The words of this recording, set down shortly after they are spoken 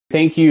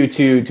Thank you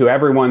to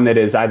everyone that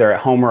is either at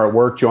home or at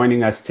work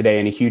joining us today,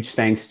 and a huge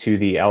thanks to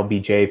the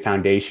LBJ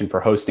Foundation for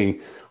hosting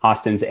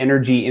Austin's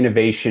Energy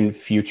Innovation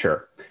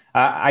Future.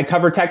 I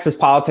cover Texas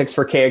politics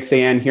for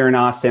KXAN here in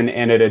Austin,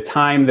 and at a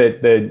time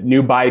that the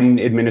new Biden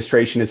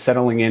administration is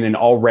settling in and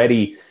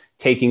already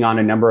taking on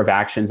a number of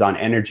actions on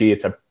energy,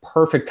 it's a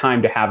perfect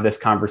time to have this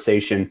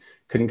conversation.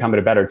 Couldn't come at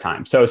a better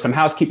time. So some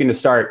housekeeping to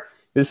start.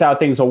 This is how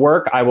things will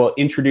work. I will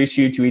introduce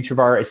you to each of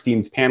our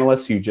esteemed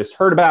panelists who you just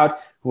heard about,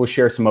 who will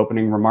share some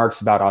opening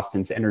remarks about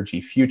Austin's energy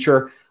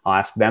future. I'll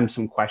ask them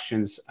some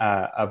questions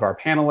of our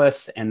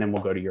panelists, and then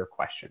we'll go to your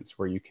questions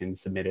where you can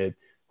submit a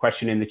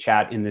question in the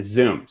chat in the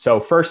Zoom. So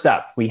first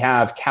up, we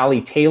have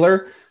Callie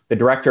Taylor, the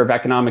Director of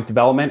Economic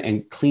Development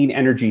and Clean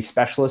Energy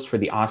Specialist for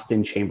the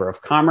Austin Chamber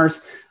of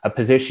Commerce, a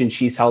position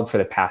she's held for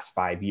the past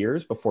 5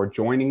 years. Before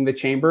joining the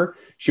Chamber,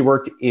 she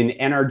worked in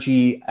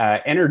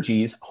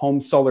Energy's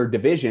Home Solar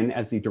Division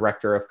as the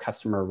Director of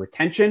Customer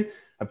Retention,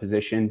 a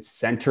position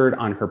centered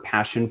on her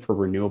passion for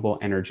renewable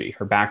energy.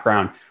 Her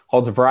background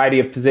holds a variety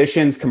of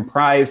positions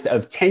comprised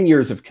of 10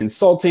 years of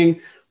consulting,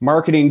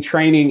 marketing,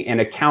 training, and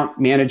account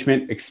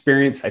management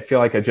experience. I feel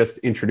like I just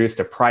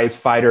introduced a prize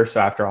fighter. So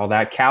after all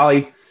that,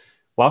 Callie,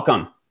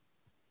 welcome.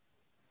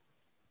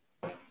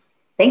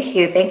 Thank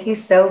you. Thank you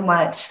so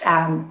much.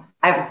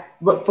 I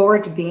look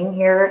forward to being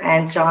here.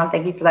 And John,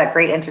 thank you for that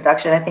great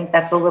introduction. I think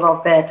that's a little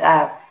bit,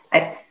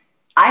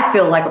 I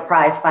feel like a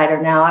prize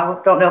fighter now.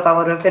 I don't know if I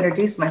would have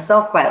introduced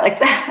myself quite like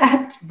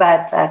that,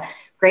 but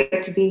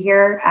great to be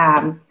here.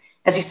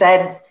 As you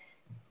said,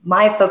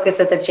 my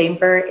focus at the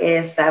Chamber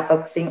is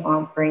focusing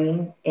on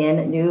bringing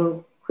in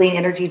new clean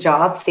energy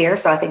jobs here.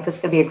 So I think this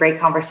could be a great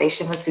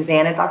conversation with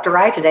Suzanne and Dr.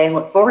 Rye today, and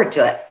look forward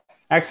to it.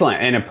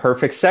 Excellent, and a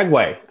perfect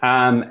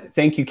segue.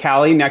 Thank you,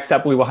 Callie. Next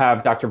up, we will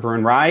have Dr.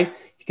 Varun Rye.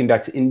 He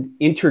conducts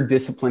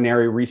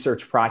interdisciplinary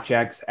research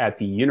projects at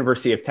the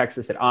University of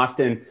Texas at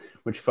Austin,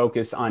 which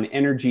focus on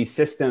energy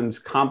systems,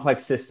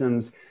 complex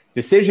systems,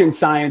 decision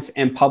science,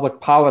 and public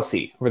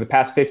policy. Over the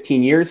past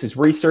 15 years, his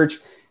research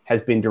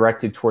has been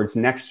directed towards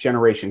next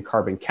generation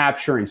carbon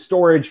capture and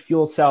storage,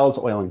 fuel cells,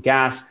 oil and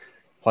gas,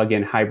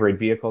 plug-in hybrid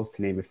vehicles,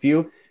 to name a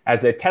few.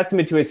 As a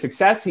testament to his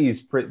success, he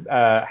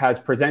has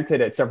presented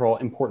at several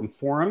important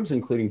forums,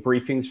 including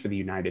briefings for the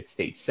United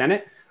States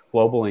Senate,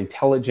 Global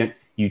Intelligent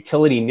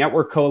Utility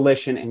Network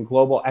Coalition, and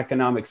Global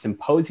Economic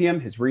Symposium.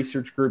 His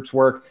research group's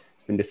work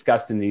has been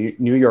discussed in the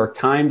New York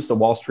Times, the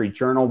Wall Street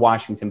Journal,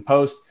 Washington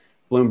Post,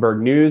 Bloomberg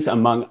News,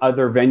 among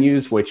other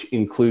venues, which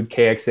include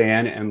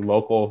KXAN and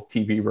local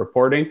TV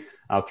reporting.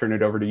 I'll turn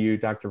it over to you,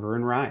 Dr.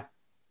 Varun Rye.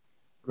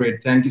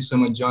 Great. Thank you so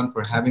much, John,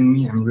 for having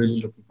me. I'm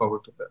really looking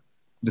forward to the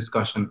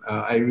discussion.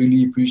 I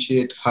really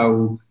appreciate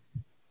how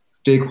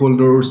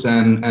stakeholders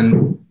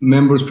and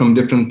members from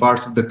different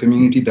parts of the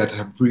community that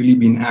have really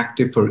been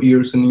active for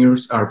years and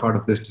years are part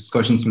of this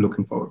discussion. So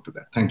looking forward to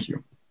that. Thank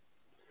you.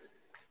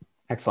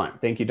 Excellent.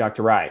 Thank you,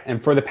 Dr. Rye.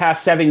 And for the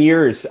past 7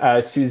 years,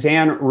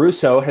 Suzanne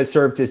Russo has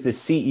served as the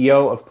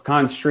CEO of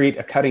Pecan Street,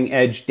 a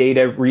cutting-edge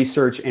data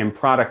research and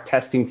product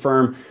testing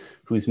firm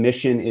whose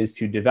mission is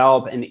to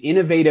develop an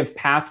innovative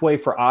pathway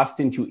for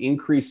Austin to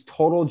increase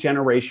total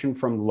generation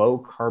from low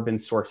carbon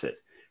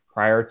sources.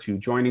 Prior to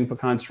joining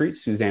Pecan Street,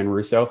 Suzanne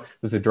Russo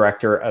was the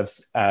director of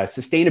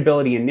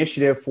Sustainability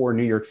Initiative for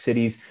New York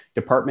City's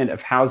Department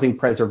of Housing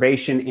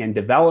Preservation and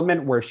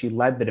Development, where she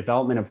led the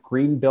development of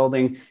green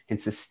building and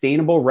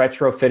sustainable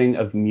retrofitting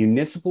of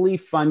municipally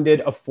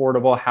funded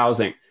affordable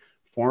housing.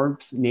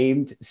 Forbes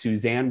named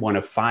Suzanne one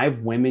of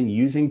 5 women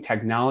using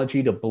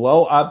technology to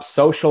blow up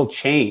social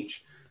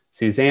change.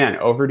 Suzanne,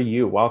 over to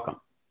you. Welcome.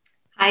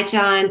 Hi,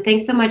 John.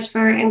 Thanks so much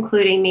for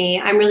including me.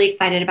 I'm really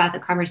excited about the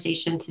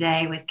conversation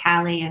today with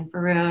Callie and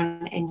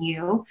Varun and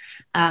you.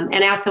 And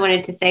I also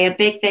wanted to say a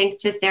big thanks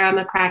to Sarah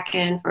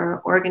McCracken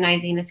for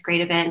organizing this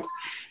great event.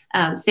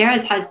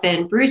 Sarah's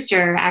husband,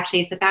 Brewster,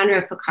 actually is the founder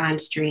of Pecan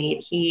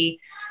Street. He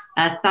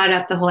thought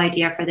up the whole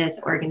idea for this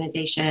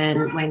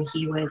organization when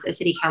he was a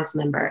city council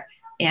member.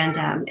 And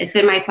it's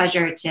been my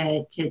pleasure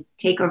to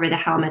take over the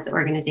helm at the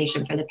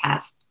organization for the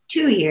past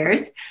 2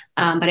 years,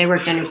 but I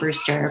worked under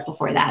Brewster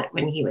before that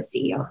when he was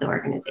CEO of the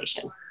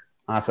organization.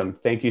 Awesome.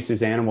 Thank you,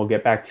 Suzanne. And we'll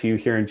get back to you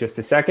here in just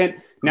a second.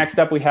 Next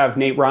up, we have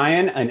Nate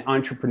Ryan, an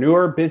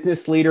entrepreneur,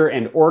 business leader,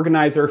 and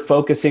organizer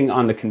focusing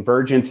on the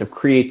convergence of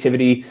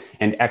creativity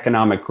and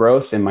economic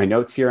growth. In my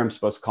notes here, I'm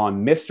supposed to call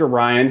him Mr.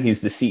 Ryan.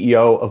 He's the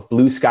CEO of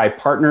Blue Sky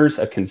Partners,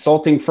 a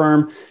consulting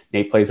firm.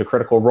 Nate plays a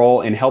critical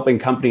role in helping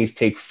companies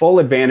take full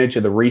advantage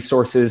of the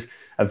resources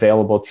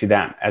available to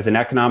them. As an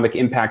economic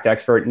impact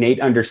expert,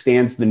 Nate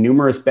understands the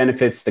numerous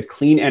benefits that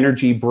clean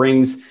energy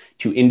brings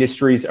to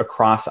industries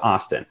across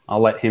Austin.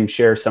 I'll let him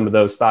share some of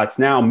those thoughts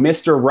now.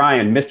 Mr.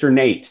 Ryan, Mr.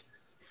 Nate,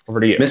 over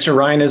to you. Mr.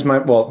 Ryan is my,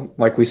 well,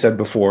 like we said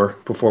before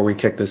we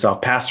kick this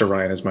off, Pastor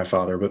Ryan is my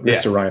father, but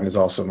Mr. Ryan is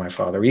also my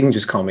father. You can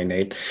just call me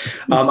Nate.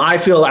 I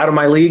feel out of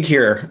my league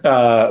here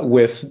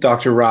with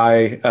Dr.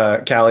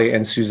 Rye, Callie,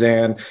 and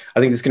Suzanne. I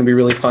think it's going to be a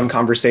really fun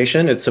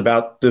conversation. It's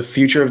about the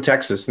future of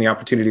Texas and the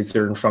opportunities that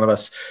are in front of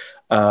us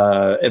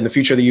and the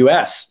future of the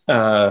U.S.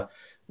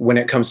 when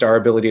it comes to our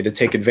ability to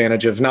take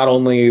advantage of not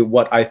only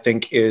what I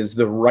think is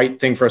the right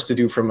thing for us to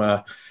do from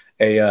a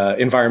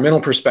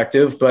environmental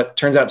perspective, but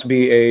turns out to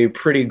be a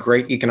pretty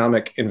great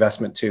economic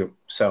investment too.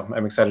 So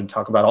I'm excited to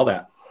talk about all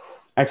that.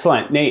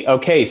 Excellent, Nate.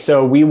 Okay,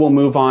 so we will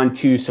move on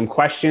to some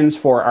questions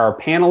for our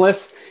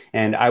panelists.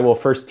 And I will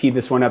first tee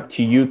this one up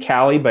to you,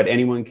 Callie, but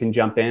anyone can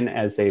jump in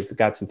as they've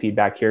got some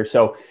feedback here.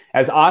 So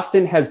as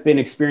Austin has been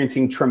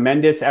experiencing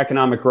tremendous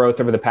economic growth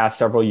over the past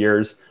several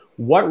years,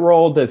 what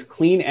role does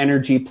clean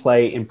energy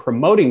play in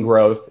promoting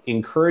growth,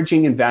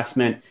 encouraging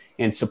investment,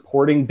 and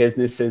supporting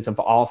businesses of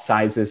all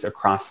sizes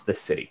across the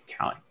city?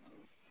 Callie.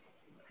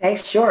 Okay,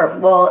 sure.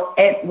 Well,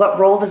 what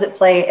role does it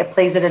play? It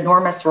plays an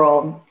enormous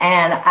role.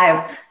 And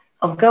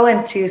I'll go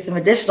into some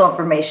additional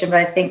information, but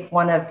I think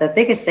one of the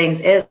biggest things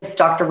is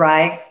Dr.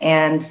 Rye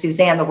and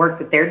Suzanne, the work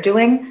that they're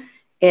doing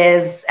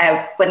is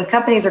when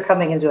companies are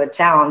coming into a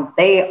town,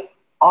 they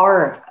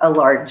are a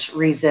large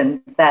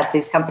reason that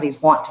these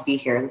companies want to be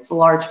here. It's a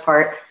large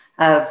part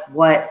of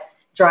what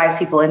drives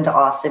people into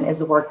Austin is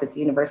the work that the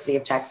University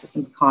of Texas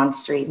and Pecan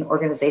Street and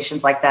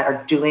organizations like that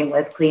are doing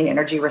with clean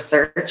energy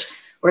research.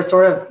 We're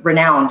sort of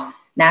renowned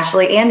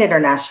nationally and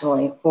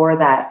internationally for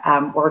that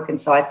work. And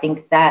so I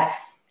think that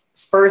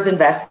spurs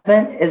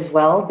investment as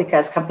well,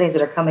 because companies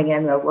that are coming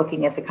in, they're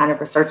looking at the kind of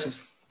research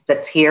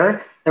that's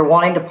here. They're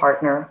wanting to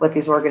partner with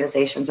these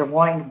organizations. They're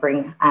wanting to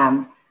bring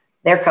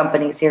their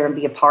companies here and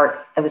be a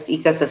part of this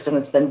ecosystem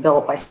that's been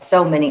built by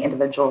so many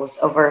individuals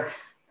over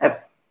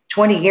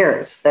 20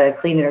 years. The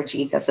clean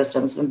energy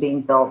ecosystem has been being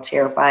built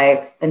here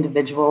by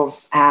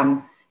individuals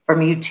from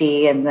UT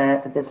and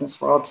the business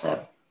world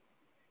to,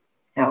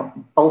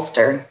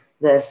 bolster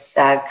this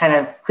kind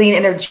of clean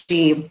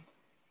energy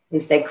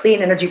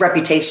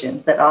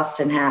reputation that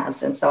Austin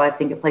has. And so I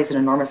think it plays an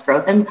enormous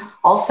growth. And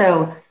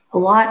also a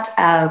lot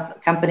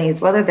of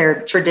companies, whether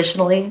they're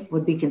traditionally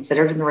would be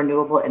considered in the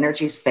renewable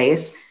energy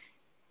space,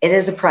 it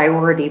is a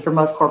priority for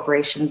most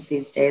corporations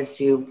these days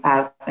to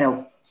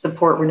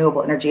support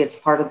renewable energy. It's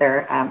part of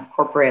their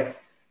corporate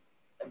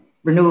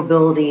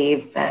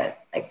renewability,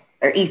 like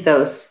their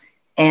ethos.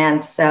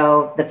 And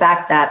so the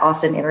fact that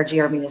Austin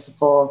Energy, our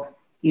municipal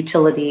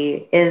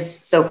utility, is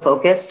so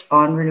focused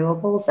on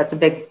renewables, that's a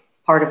big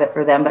part of it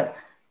for them. But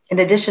in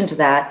addition to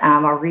that,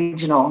 our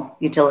regional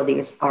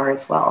utilities are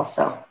as well.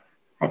 So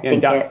I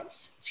think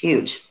it's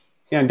huge.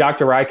 Yeah, and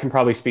Dr. Rye can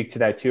probably speak to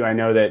that too. I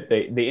know that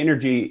the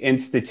Energy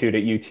Institute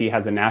at UT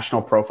has a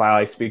national profile.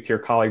 I speak to your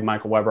colleague,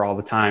 Michael Weber, all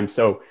the time.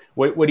 So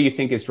what do you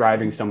think is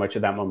driving so much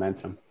of that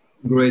momentum?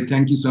 Great.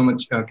 Thank you so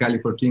much,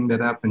 Callie, for teeing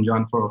that up, and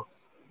John for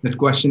that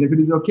question. If it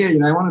is okay,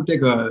 I want to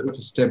take a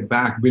step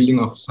back, building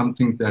off some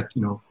things that,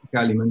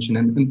 Callie mentioned,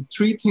 and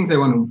three things I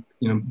want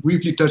to,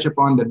 briefly touch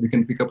upon that we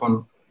can pick up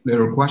on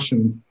later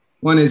questions.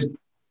 One is,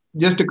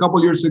 just a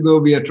couple years ago,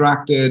 we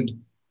attracted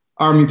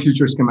Army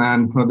Futures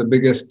Command, one of the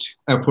biggest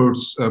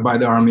efforts by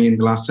the Army in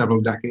the last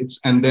several decades.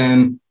 And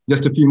then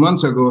just a few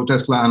months ago,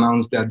 Tesla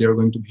announced that they're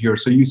going to be here.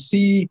 So you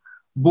see,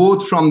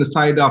 both from the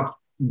side of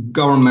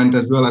government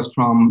as well as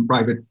from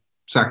private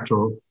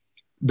sector,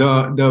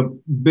 the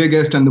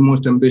biggest and the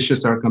most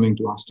ambitious are coming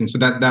to Austin. So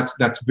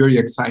that's very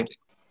exciting.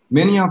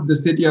 Many of the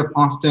city of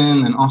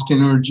Austin and Austin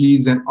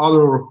Energies and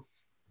other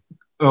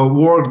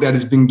work that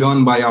is being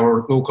done by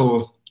our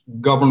local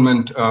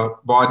government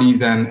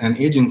bodies and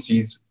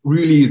agencies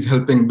really is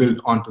helping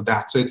build onto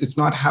that. So it's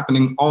not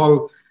happening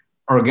all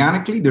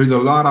organically. There's a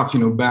lot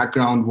of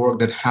background work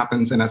that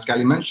happens, and as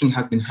Callie mentioned,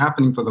 has been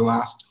happening for the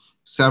last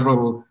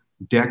several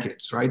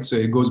decades, right? So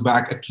it goes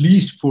back at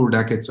least 4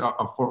 decades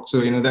of work. So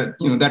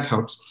that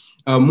helps.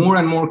 More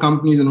and more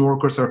companies and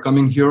workers are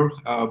coming here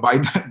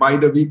by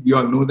the week. We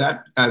all know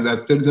that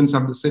as citizens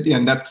of the city,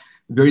 and that's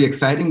very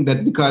exciting.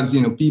 That because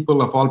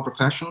people of all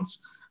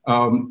professions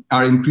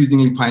are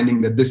increasingly finding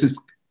that this is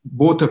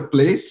both a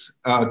place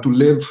to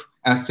live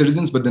as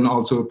citizens, but then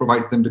also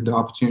provides them with the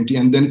opportunity.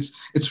 And then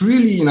it's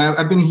really,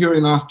 I've been here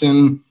in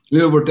Austin a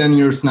little over 10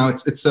 years now.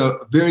 It's a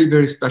very,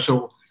 very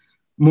special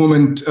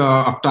moment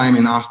of time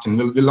in Austin.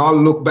 We'll all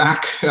look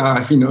back,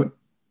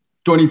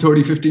 20,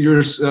 30, 50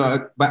 years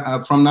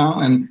from now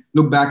and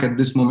look back at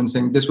this moment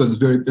saying this was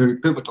very, very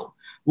pivotal.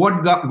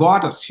 What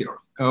got us here?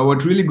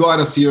 What really got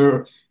us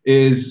here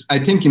is, I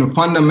think,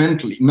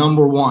 fundamentally,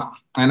 number one,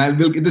 and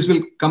this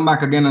will come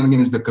back again and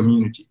again, is the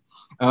community.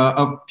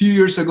 A few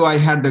years ago, I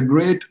had the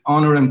great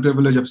honor and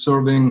privilege of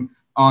serving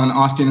on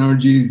Austin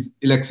Energy's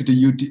Electricity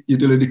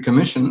Utility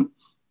Commission.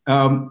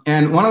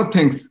 And one of the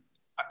things,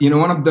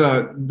 one of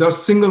the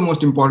single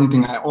most important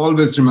thing I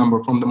always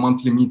remember from the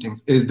monthly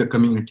meetings is the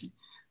community.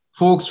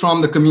 Folks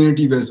from the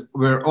community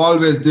were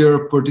always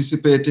there,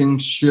 participating,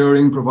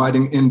 sharing,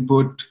 providing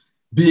input,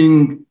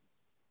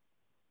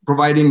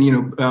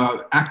 providing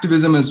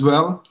activism as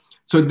well.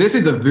 So this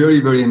is a very,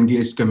 very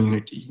engaged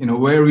community.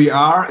 Where we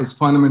are is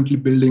fundamentally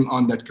building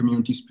on that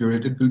community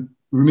spirit. It will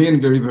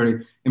remain very,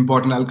 very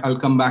important. I'll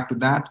come back to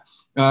that.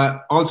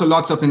 Also,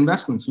 lots of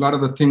investments. A lot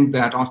of the things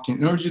that Austin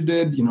Energy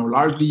did,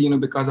 largely,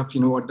 because of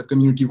what the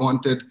community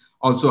wanted.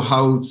 Also,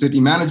 how city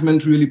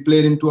management really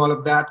played into all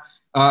of that.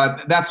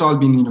 That's all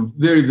been,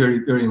 very, very,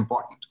 very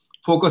important.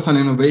 focus on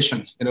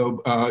innovation.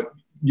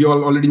 You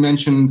all already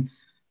mentioned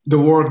the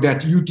work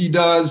that UT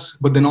does,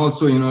 but then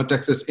also,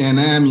 Texas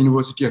A&M,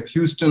 University of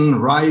Houston,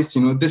 Rice,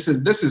 this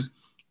is,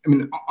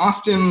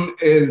 Austin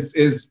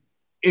is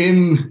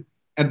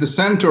at the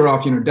center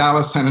of,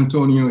 Dallas, San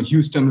Antonio,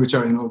 Houston, which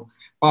are,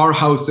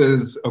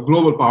 powerhouses,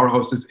 global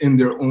powerhouses in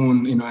their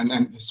own,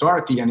 and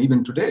historically, and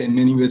even today, in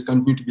many ways,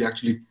 continue to be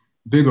actually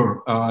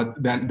bigger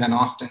than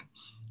Austin.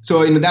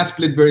 So, that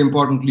split very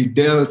importantly,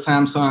 Dell,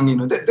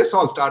 Samsung, this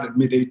all started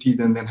mid-'80s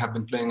and then have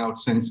been playing out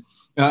since.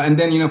 And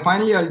then,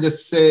 finally, I'll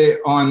just say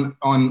on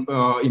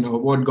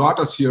what got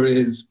us here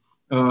is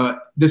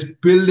this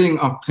building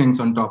of things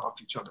on top of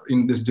each other.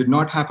 This did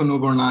not happen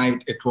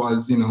overnight. It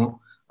was,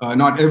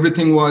 not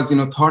everything was,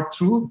 thought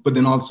through, but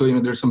then also,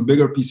 there's some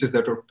bigger pieces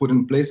that are put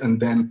in place, and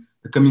then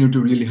the community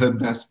really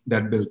helped us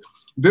that build.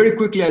 Very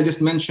quickly, I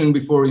just mentioned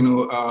before,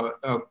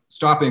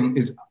 stopping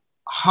is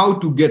how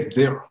to get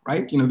there,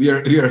 right? We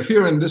are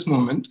here in this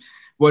moment.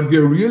 What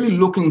we're really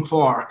looking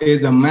for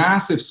is a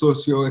massive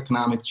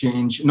socioeconomic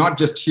change, not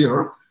just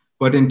here,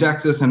 but in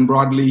Texas and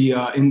broadly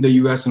in the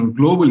US and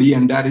globally.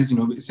 And that is,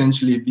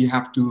 essentially we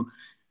have to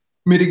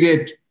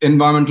mitigate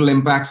environmental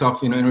impacts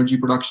of, energy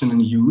production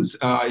and use.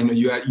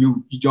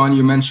 John,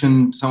 you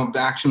mentioned some of the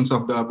actions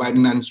of the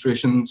Biden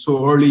administration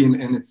so early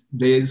in its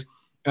days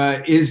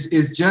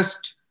is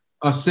just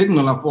a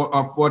signal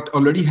of what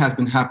already has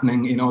been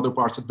happening in other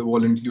parts of the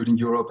world, including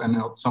Europe and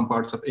some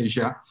parts of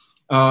Asia.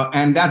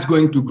 And that's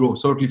going to grow,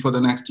 certainly for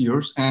the next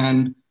years.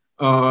 And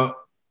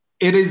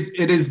it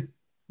is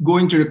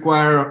going to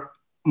require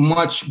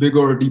much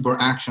bigger,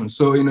 deeper action.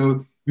 So,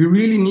 we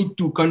really need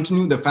to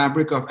continue the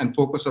fabric of and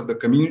focus of the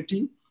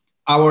community.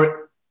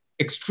 Our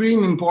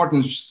extreme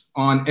importance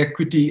on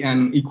equity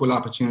and equal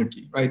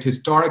opportunity, right?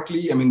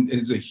 Historically,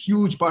 is a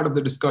huge part of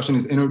the discussion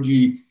is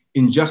energy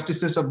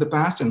injustices of the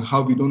past and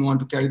how we don't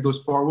want to carry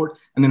those forward.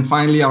 And then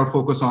finally, our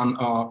focus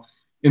on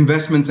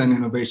investments and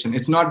innovation.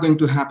 It's not going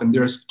to happen.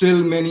 There are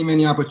still many,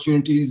 many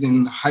opportunities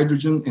in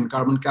hydrogen, in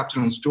carbon capture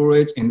and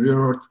storage, in rare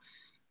earth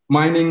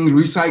mining,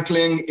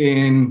 recycling,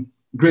 in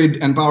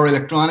grid and power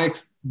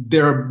electronics.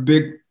 There are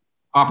big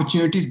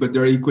opportunities, but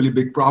there are equally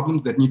big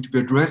problems that need to be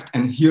addressed.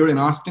 And here in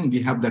Austin,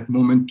 we have that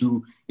moment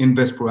to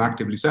invest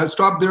proactively. So I'll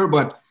stop there,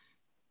 but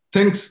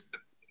thanks,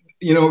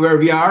 where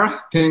we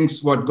are,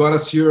 thanks what got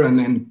us here, and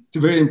it's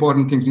very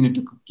important things we need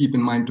to keep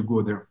in mind to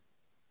go there.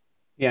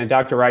 Yeah, and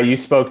Dr. Rai, you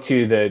spoke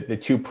to the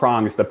two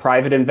prongs, the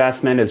private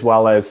investment as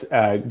well as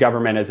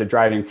government as a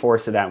driving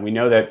force of that. And we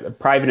know that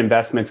private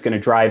investment is going to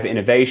drive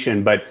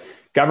innovation, but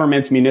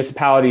governments,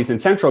 municipalities, and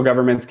central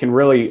governments can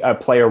really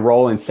play a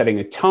role in setting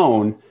a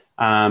tone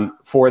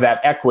for that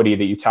equity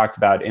that you talked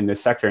about in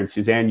this sector. And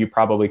Suzanne, you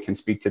probably can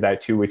speak to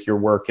that too with your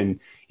work in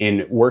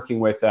working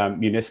with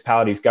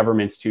municipalities,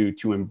 governments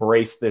to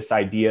embrace this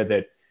idea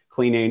that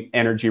clean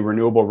energy,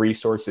 renewable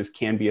resources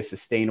can be a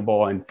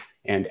sustainable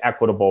and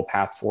equitable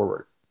path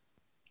forward.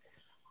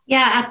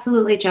 Yeah,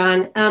 absolutely,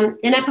 John. And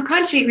at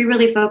Pecan Street, we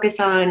really focus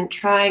on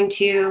trying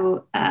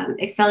to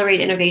accelerate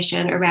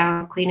innovation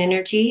around clean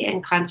energy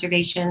and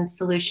conservation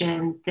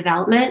solution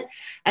development,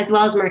 as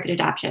well as market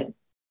adoption.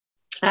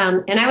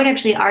 And I would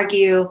actually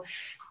argue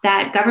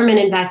that government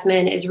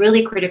investment is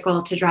really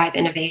critical to drive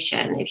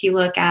innovation. If you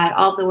look at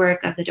all of the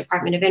work of the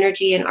Department of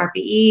Energy and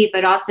RPE,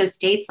 but also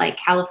states like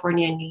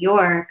California and New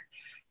York.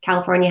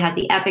 California has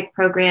the EPIC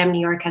program, New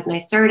York has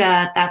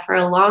NYSERDA, that for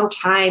a long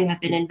time have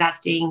been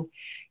investing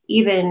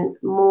even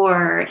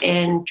more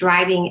in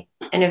driving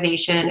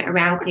innovation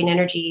around clean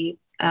energy,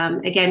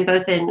 again,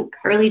 both in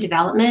early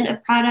development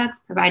of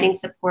products, providing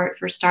support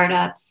for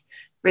startups,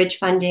 bridge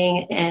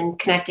funding, and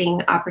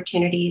connecting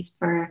opportunities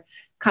for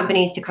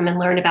companies to come and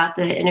learn about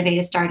the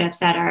innovative startups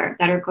that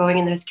are growing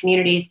in those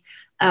communities,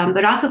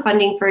 but also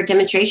funding for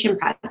demonstration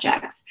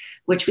projects,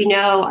 which we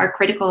know are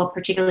critical,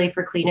 particularly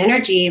for clean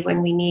energy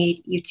when we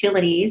need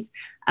utilities,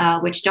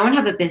 which don't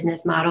have a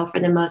business model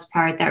for the most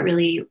part that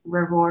really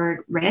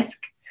reward risk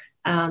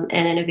and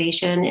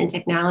innovation and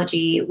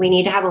technology. We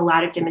need to have a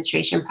lot of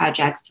demonstration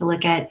projects to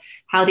look at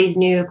how these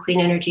new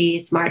clean energy,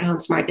 smart home,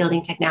 smart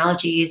building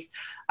technologies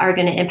are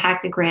going to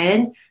impact the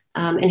grid,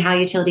 and how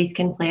utilities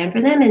can plan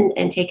for them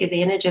and take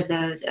advantage of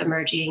those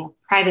emerging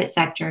private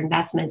sector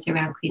investments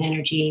around clean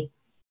energy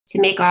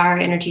to make our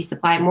energy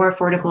supply more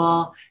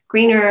affordable,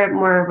 greener,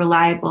 more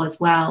reliable as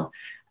well.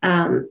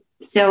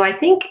 So I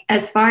think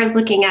as far as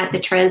looking at the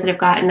trends that have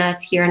gotten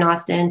us here in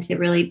Austin to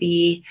really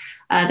be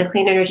the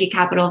clean energy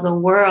capital of the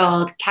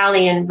world,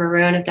 Callie and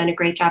Varun have done a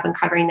great job in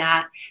covering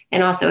that.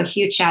 And also a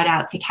huge shout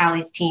out to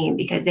Callie's team,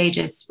 because they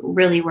just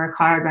really work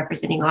hard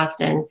representing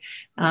Austin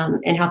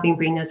and helping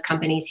bring those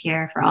companies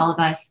here for all of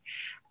us.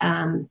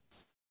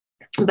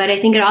 But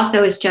I think it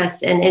also is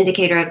just an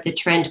indicator of the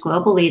trend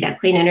globally that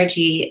clean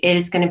energy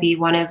is going to be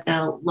one of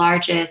the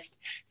largest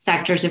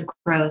sectors of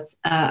growth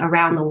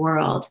around the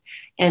world.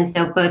 And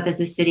so both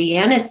as a city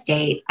and a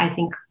state, I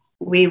think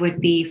we would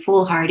be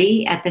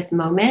foolhardy at this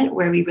moment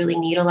where we really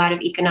need a lot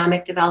of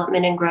economic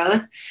development and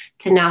growth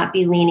to not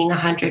be leaning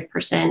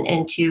 100%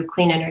 into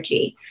clean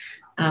energy.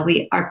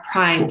 We are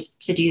primed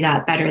to do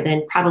that better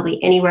than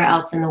probably anywhere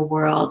else in the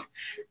world.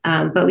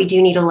 But we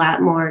do need a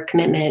lot more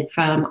commitment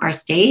from our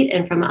state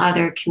and from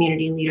other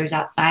community leaders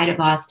outside of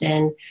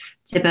Austin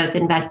to both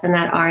invest in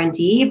that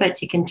R&D, but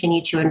to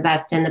continue to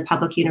invest in the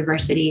public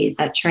universities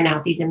that churn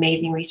out these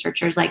amazing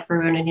researchers like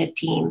Varun and his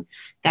team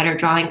that are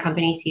drawing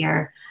companies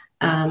here.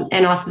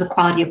 And also the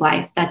quality of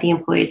life that the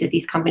employees at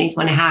these companies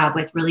want to have,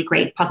 with really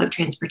great public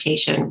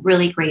transportation,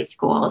 really great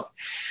schools.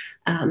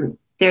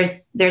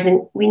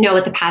 We know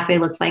what the pathway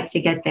looks like to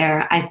get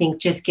there. I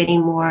think just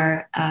getting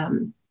more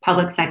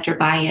public sector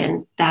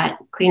buy-in that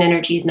clean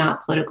energy is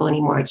not political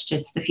anymore. It's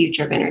just the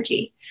future of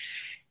energy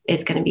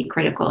is going to be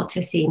critical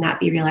to seeing that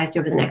be realized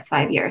over the next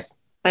 5 years.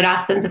 But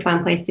Austin's a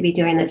fun place to be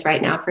doing this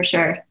right now, for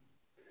sure.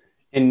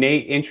 And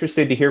Nate,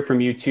 interested to hear from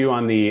you too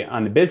on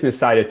the business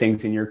side of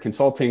things, and you're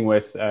consulting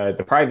with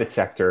the private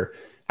sector.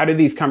 How do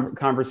these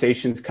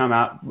conversations come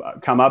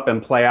up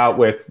and play out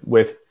with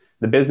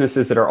the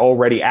businesses that are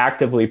already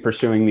actively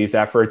pursuing these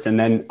efforts, and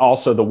then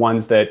also the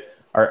ones that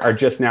are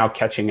just now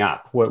catching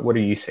up? What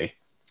do you see?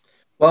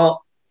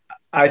 Well,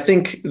 I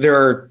think there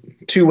are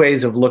two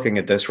ways of looking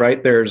at this,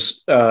 right?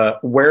 There's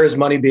where is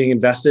money being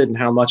invested and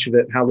how much of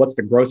it, what's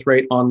the growth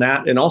rate on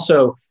that? And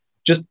also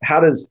just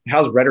how's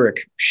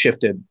rhetoric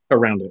shifted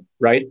around it,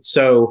 right?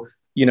 So,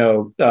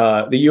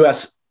 the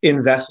US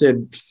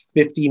invested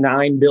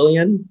 $59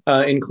 billion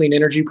in clean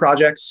energy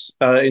projects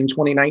in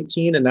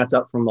 2019, and that's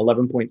up from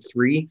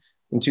 11.3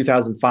 in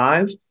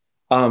 2005.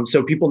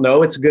 So people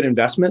know it's a good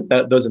investment.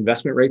 Those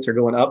investment rates are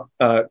going up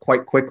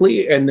quite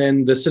quickly. And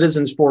then the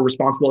Citizens for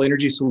Responsible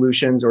Energy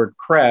Solutions, or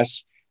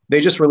CRESS,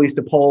 they just released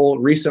a poll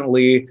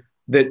recently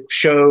that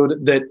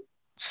showed that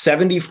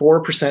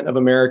 74% of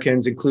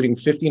Americans, including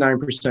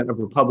 59% of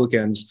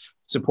Republicans,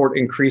 support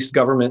increased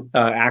government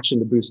action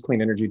to boost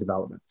clean energy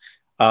development.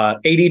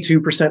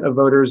 82% of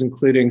voters,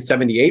 including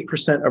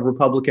 78% of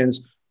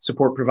Republicans,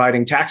 support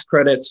providing tax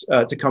credits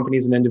to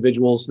companies and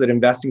individuals that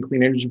invest in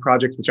clean energy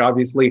projects, which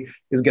obviously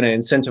is going to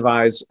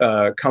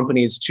incentivize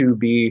companies to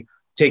be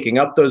taking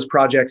up those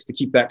projects, to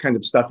keep that kind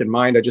of stuff in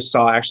mind. I just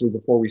saw actually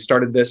before we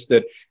started this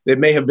that it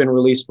may have been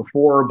released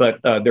before, but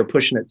they're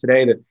pushing it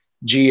today, that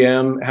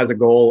GM has a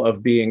goal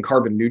of being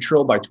carbon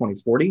neutral by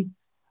 2040.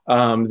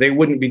 They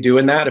wouldn't be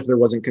doing that if there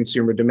wasn't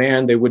consumer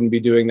demand. They wouldn't be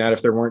doing that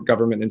if there weren't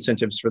government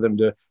incentives for them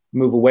to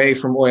move away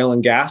from oil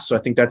and gas. So I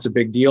think that's a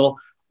big deal.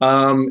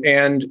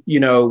 And,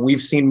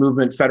 we've seen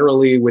movement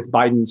federally with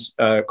Biden's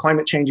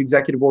climate change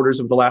executive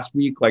orders of the last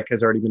week, like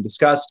has already been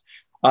discussed.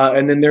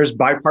 And then there's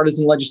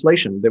bipartisan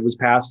legislation that was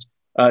passed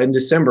in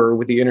December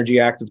with the Energy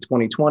Act of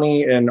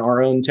 2020. And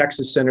our own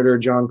Texas Senator,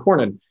 John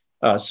Cornyn,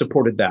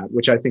 supported that,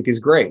 which I think is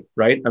great,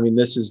 right? I mean,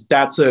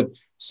 that's a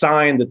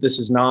sign that this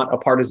is not a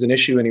partisan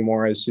issue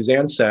anymore. As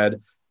Suzanne said,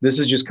 this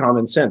is just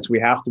common sense. We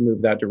have to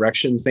move that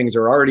direction. Things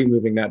are already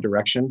moving that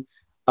direction.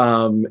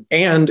 And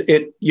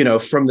it,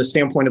 from the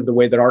standpoint of the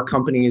way that our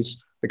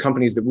companies, the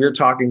companies that we're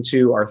talking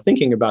to, are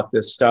thinking about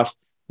this stuff,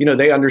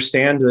 they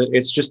understand that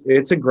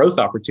it's a growth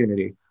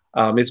opportunity.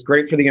 It's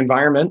great for the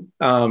environment.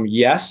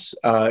 Yes,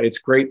 it's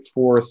great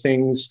for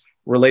things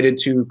related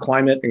to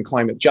climate and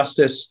climate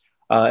justice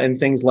and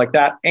things like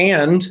that.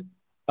 And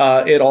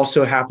it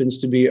also happens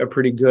to be a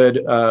pretty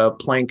good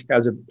plank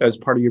as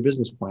part of your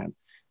business plan.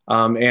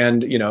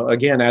 And,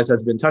 again, as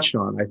has been touched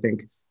on, I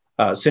think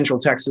Central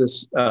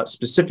Texas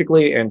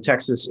specifically, and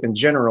Texas in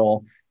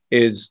general,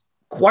 is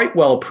quite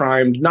well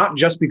primed, not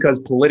just because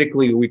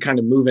politically we kind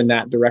of move in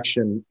that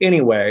direction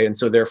anyway, and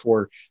so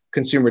therefore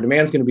consumer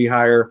demand is going to be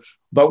higher,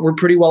 but we're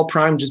pretty well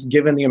primed just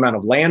given the amount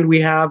of land we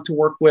have to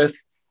work with,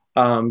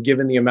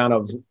 given the amount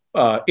of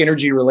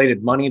energy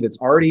related money that's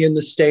already in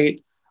the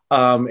state,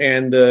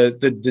 and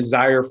the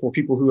desire for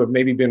people who have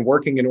maybe been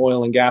working in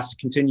oil and gas to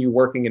continue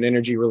working in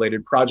energy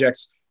related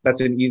projects.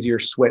 That's an easier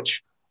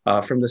switch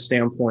from the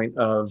standpoint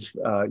of,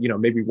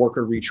 maybe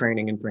worker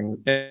retraining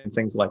and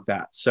things like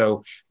that.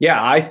 So,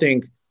 yeah, I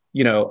think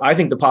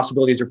the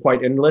possibilities are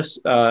quite endless,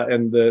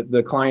 and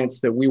the clients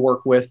that we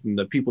work with and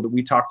the people that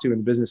we talk to in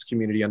the business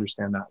community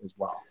understand that as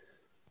well.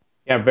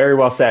 Yeah, very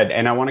well said.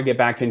 And I want to get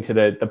back into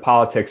the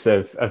politics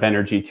of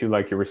energy too,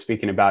 like you were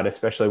speaking about,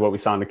 especially what we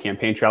saw on the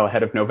campaign trail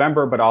ahead of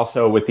November, but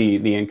also with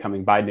the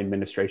incoming Biden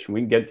administration.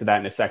 We can get to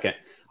that in a second.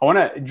 I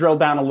want to drill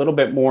down a little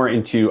bit more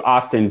into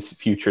Austin's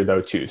future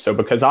though too. So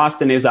because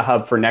Austin is a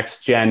hub for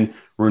next gen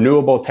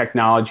renewable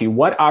technology,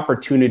 what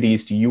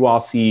opportunities do you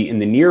all see in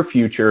the near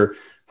future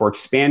for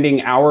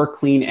expanding our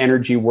clean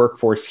energy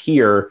workforce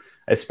here,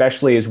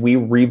 especially as we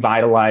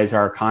revitalize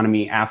our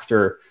economy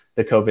after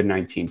the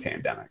COVID-19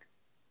 pandemic?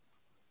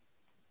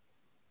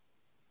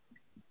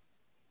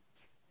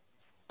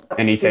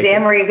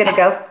 Suzanne, where are you going to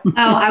go?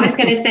 Oh, I was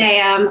going to say,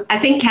 I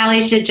think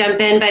Callie should jump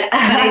in, but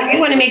I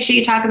do want to make sure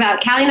you talk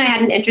about, Callie and I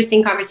had an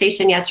interesting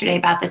conversation yesterday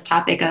about this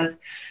topic of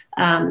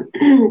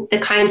the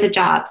kinds of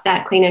jobs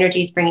that clean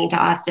energy is bringing to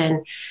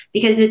Austin,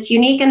 because it's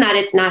unique in that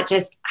it's not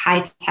just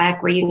high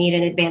tech where you need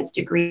an advanced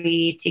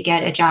degree to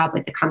get a job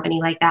with a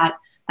company like that.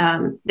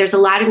 There's a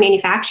lot of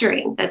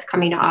manufacturing that's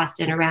coming to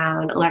Austin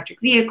around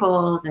electric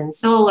vehicles and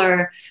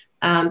solar.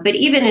 But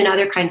even in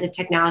other kinds of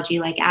technology,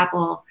 like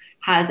Apple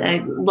has a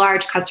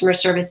large customer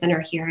service center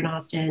here in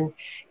Austin.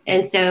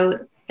 And so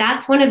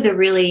that's one of the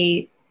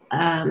really,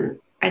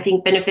 I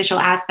think, beneficial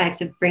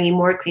aspects of bringing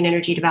more clean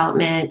energy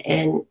development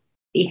and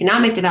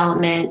economic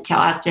development to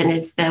Austin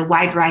is the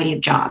wide variety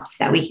of jobs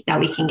that we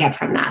can get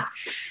from that.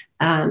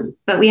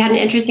 But we had an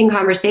interesting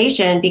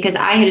conversation because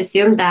I had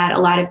assumed that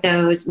a lot of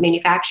those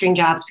manufacturing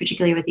jobs,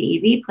 particularly with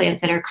the EV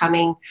plants that are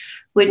coming,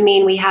 would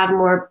mean we have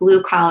more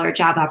blue collar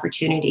job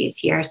opportunities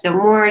here. So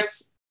more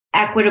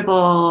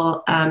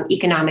equitable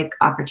economic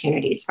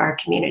opportunities for our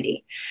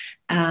community.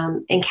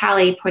 And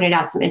Callie pointed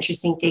out some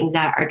interesting things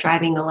that are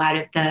driving a lot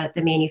of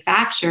the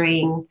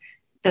manufacturing,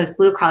 those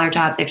blue collar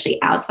jobs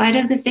actually outside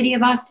of the city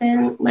of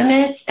Austin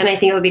limits. And I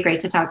think it would be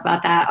great to talk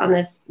about that on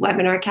this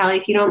webinar, Callie,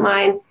 if you don't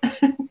mind.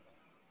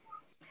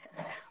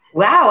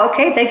 Wow.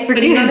 Okay. Thanks for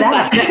doing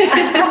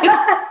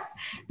that.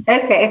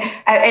 Okay.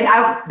 And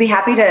I'll be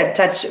happy to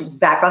touch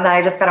back on that.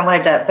 I just kind of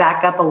wanted to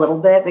back up a little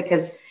bit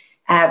because,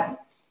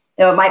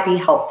 it might be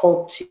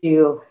helpful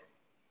to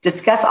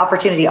discuss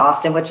Opportunity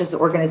Austin, which is the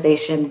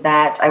organization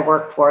that I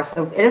work for.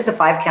 So it is a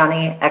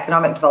 5-county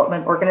economic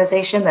development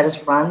organization that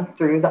is run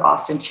through the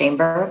Austin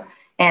Chamber.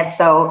 And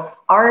so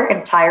our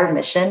entire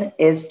mission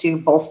is to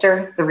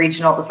bolster the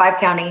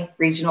 5-county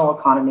regional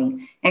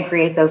economy and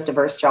create those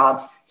diverse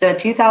jobs. So in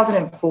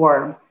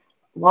 2004,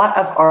 a lot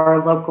of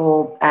our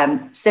local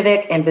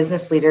civic and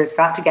business leaders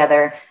got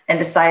together and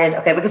decided,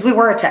 okay, because we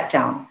were a tech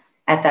town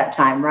at that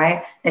time,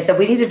 right? They said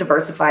we need to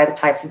diversify the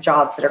types of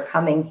jobs that are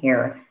coming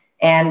here.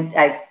 And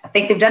I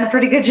think they've done a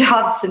pretty good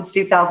job since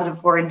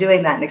 2004 in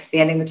doing that and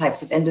expanding the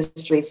types of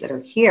industries that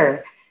are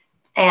here.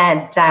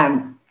 And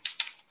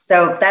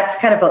so that's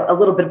kind of a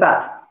little bit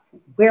about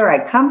where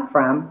I come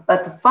from.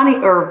 But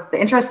the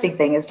interesting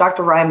thing is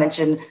Dr. Rye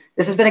mentioned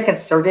this has been a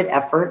concerted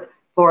effort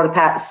for the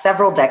past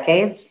several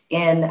decades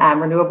in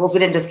renewables. We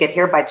didn't just get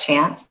here by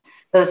chance.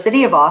 The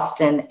city of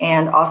Austin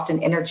and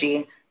Austin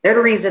Energy, they're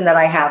the reason that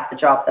I have the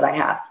job that I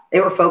have. They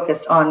were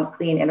focused on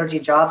clean energy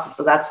jobs.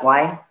 So that's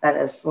why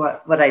it's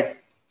what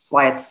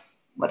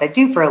I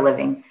do for a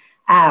living.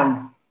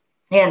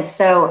 And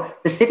so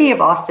the city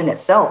of Austin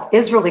itself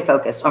is really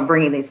focused on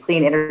bringing these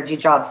clean energy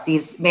jobs,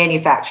 these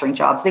manufacturing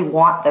jobs. They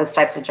want those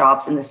types of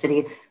jobs in the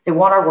city. They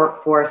want our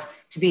workforce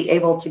to be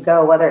able to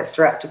go, whether it's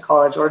direct to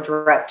college or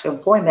direct to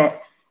employment.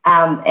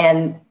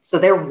 And so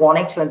they're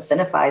wanting to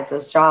incentivize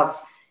those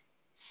jobs.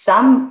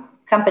 Some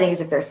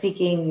companies, if they're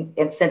seeking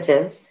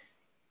incentives,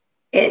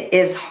 it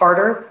is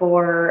harder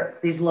for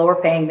these lower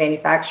paying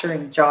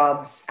manufacturing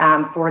jobs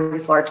for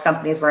these large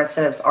companies where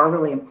incentives are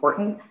really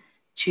important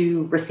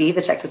to receive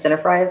the Texas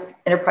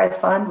Enterprise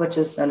Fund, which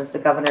is known as the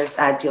governor's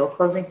deal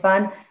closing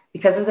fund,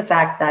 because of the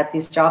fact that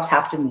these jobs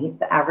have to meet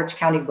the average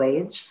county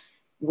wage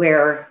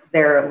where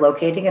they're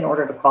locating in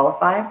order to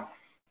qualify.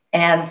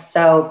 And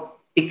so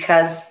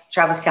because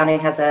Travis County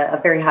has a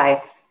very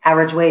high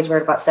average wage, we're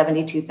at about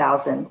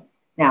 $72,000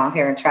 now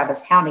here in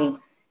Travis County.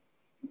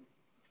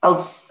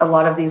 A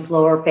lot of these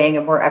lower paying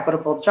and more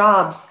equitable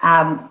jobs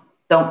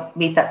don't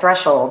meet that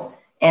threshold.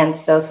 And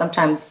so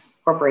sometimes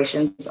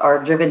corporations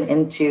are driven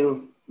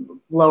into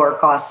lower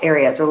cost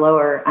areas or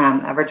lower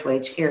average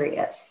wage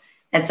areas.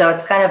 And so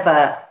it's kind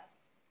of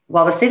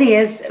while the city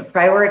is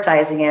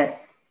prioritizing it,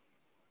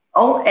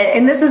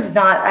 and this is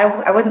not,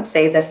 I wouldn't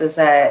say this is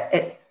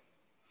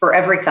for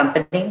every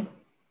company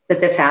that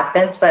this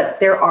happens, but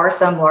there are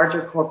some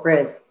larger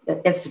corporate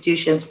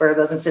institutions where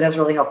those incentives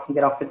really help them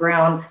get off the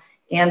ground,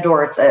 and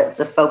or it's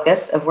a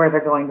focus of where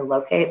they're going to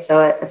locate.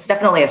 So it's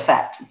definitely a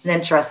fact. It's an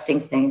interesting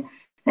thing.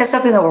 And it's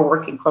something that we're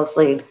working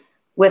closely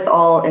with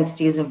all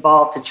entities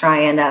involved to try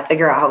and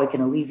figure out how we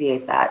can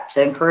alleviate that,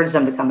 to encourage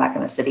them to come back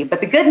in the city. But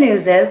the good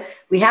news is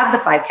we have the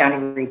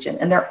 5-county region,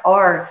 and there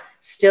are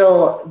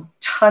still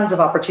tons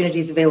of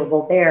opportunities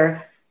available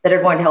there that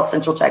are going to help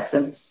Central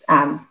Texans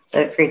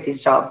to create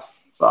these jobs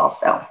as well.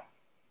 So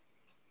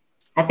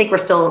I think we're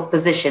still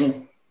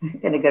positioned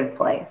in a good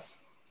place.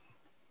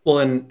 Well,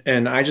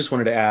 and I just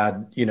wanted to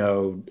add,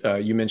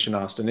 you mentioned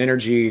Austin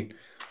Energy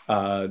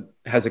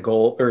has a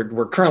goal, or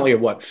we're currently at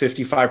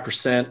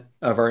 55%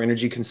 of our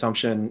energy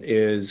consumption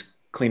is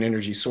clean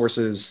energy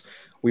sources.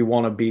 We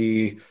want to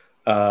be,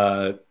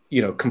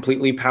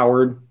 completely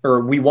powered,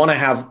 or we want to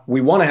have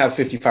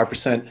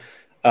 55%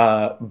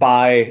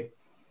 by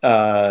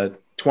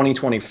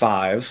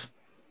 2025,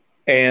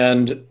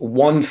 and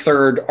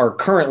 1/3 are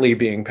currently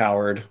being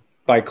powered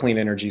by clean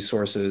energy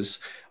sources.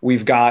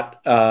 We've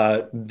got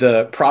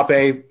the Prop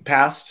A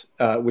passed,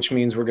 which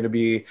means we're going to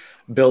be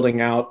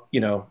building out,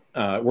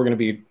 we're going to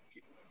be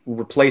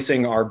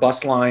replacing our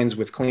bus lines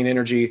with clean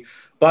energy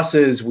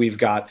buses. We've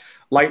got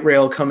light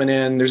rail coming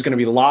in. There's going to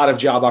be a lot of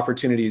job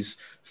opportunities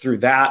through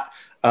that.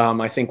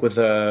 I think with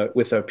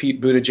a Pete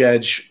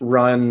Buttigieg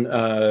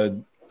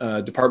run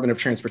Department of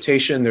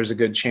Transportation, there's a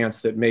good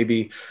chance that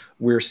maybe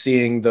we're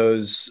seeing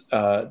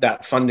that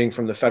funding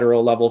from the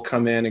federal level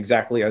come in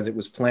exactly as it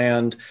was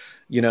planned.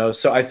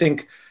 So I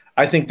think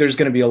there's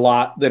going to be a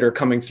lot that are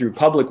coming through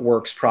public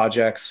works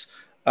projects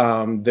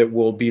that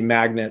will be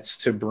magnets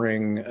to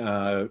bring,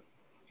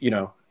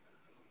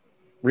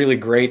 really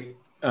great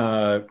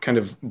kind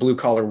of blue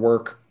collar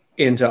work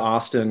into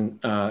Austin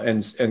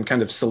and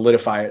kind of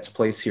solidify its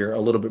place here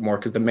a little bit more,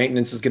 because the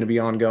maintenance is going to be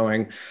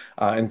ongoing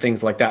and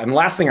things like that. And the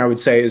last thing I would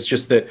say is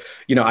just that,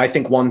 I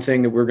think one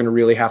thing that we're going to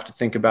really have to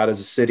think about as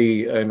a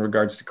city in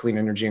regards to clean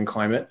energy and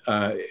climate,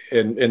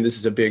 and this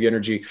is a big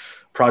energy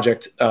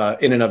project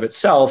in and of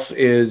itself,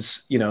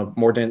 is,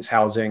 more dense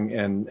housing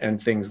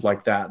and things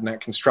like that. And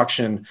that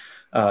construction,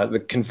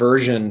 the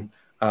conversion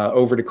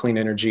over to clean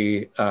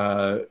energy,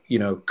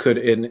 could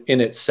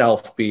in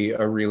itself be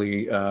a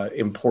really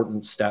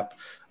important step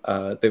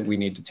that we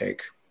need to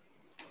take.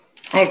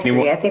 I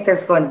agree. I think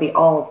there's going to be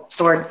all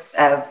sorts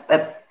of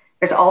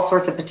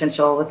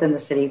potential within the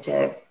city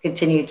to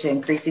continue to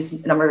increase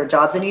these number of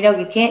jobs. And,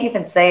 you can't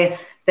even say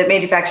that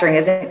manufacturing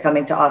isn't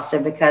coming to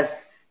Austin, because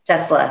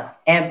Tesla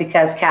and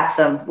because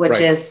Capsum, which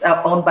is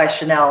owned by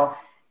Chanel,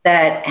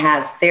 that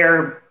has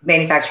their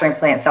manufacturing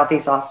plant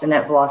Southeast Austin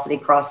at Velocity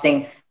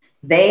Crossing.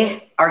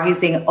 They are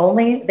using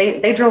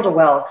they drilled a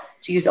well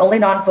to use only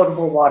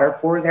non-potable water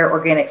for their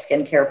organic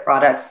skincare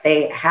products.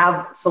 They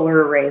have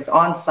solar arrays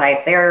on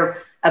site. They're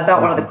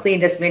about one of the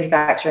cleanest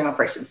manufacturing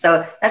operations.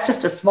 So that's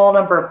just a small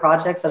number of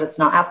projects that it's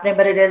not happening,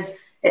 but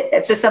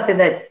it's just something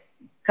that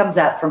comes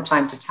up from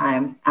time to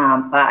time.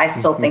 But I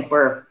still think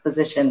we're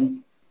positioned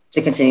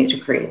to continue to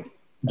create.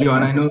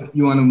 John, I know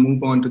you want to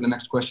move on to the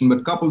next question, but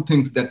a couple of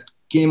things that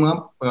came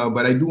up,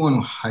 but I do want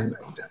to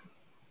highlight them.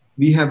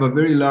 We have a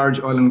very large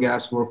oil and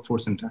gas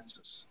workforce in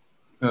Texas.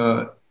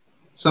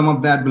 Some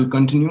of that will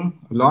continue.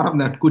 A lot of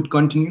that could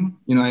continue.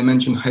 I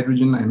mentioned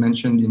hydrogen. I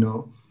mentioned,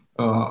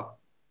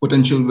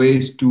 potential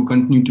ways to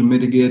continue to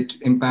mitigate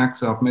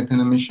impacts of methane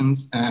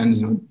emissions.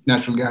 And,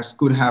 natural gas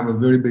could have a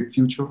very big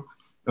future.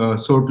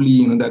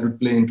 Certainly, that would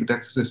play into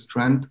Texas's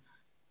strength.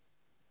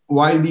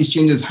 While these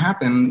changes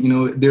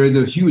happen, there is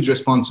a huge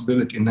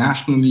responsibility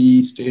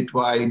nationally,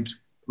 statewide,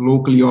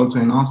 locally, also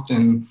in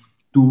Austin,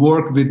 to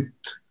work with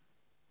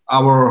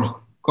our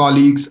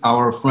colleagues,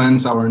 our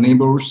friends, our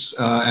neighbors,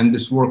 and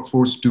this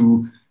workforce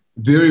to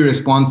very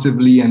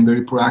responsibly and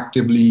very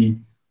proactively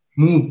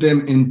move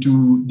them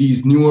into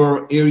these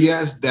newer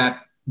areas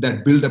that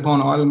build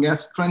upon oil and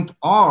gas strength,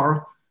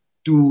 or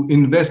to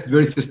invest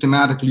very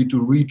systematically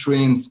to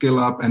retrain, skill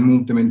up, and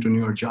move them into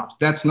newer jobs.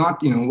 That's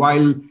not,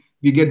 while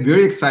we get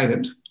very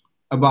excited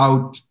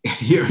about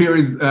here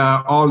is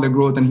all the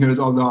growth and here is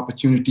all the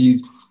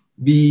opportunities,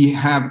 we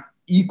have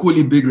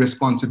equally big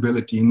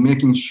responsibility in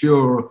making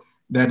sure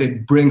that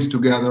it brings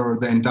together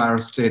the entire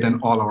state and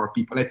all our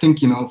people. I think,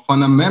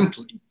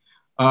 fundamentally,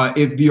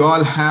 if we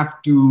all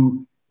have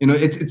to,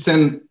 it's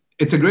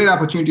a great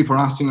opportunity for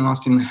Austin, and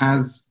Austin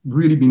has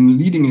really been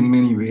leading in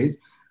many ways,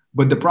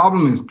 but the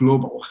problem is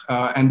global.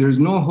 And there's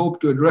no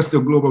hope to address the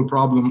global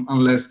problem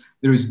unless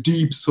there is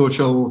deep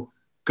social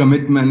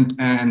commitment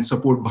and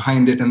support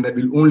behind it. And that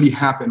will only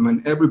happen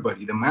when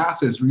everybody, the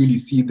masses, really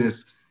see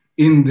this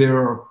in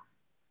their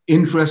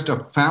interest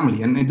of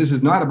family. And this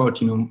is not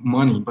about,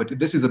 money, but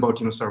this is about,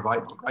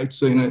 survival, right?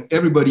 So,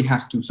 everybody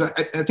has to. So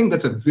I think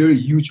that's a very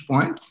huge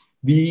point.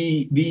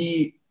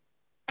 We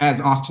as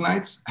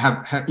Austinites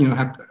have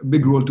a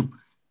big role to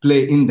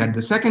play in that.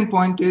 The second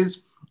point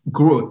is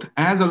growth.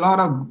 As a lot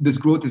of this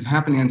growth is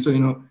happening, and so,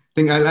 I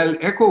think I'll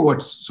echo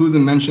what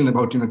Susan mentioned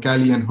about,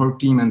 Callie and her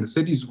team and the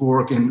city's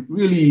work, and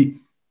really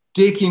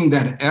taking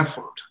that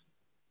effort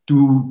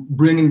to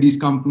bring in these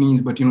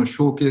companies, but,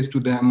 showcase to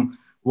them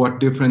what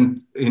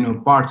different,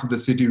 parts of the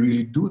city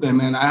really do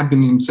them. And I've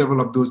been in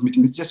several of those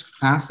meetings. It's just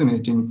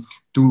fascinating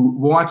to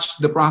watch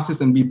the process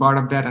and be part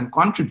of that and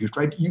contribute,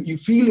 right? You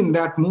feel in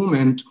that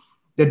moment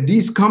that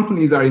these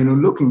companies are,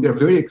 looking, they're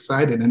very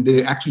excited and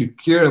they actually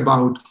care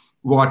about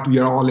what we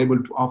are all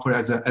able to offer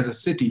as a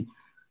city.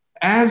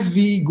 As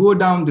we go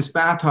down this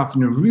path of,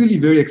 really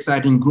very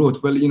exciting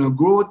growth, well,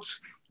 growth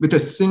with a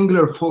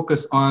singular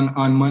focus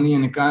on money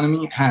and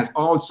economy has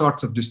all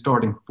sorts of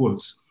distorting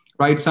pulls.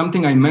 Right?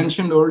 Something I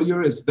mentioned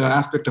earlier is the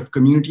aspect of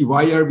community.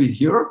 Why are we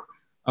here?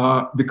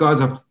 Because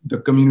of the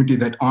community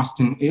that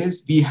Austin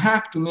is. We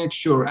have to make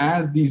sure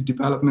as these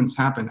developments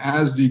happen,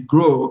 as we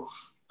grow,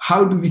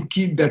 how do we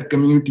keep that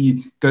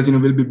community? Because,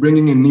 we'll be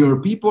bringing in newer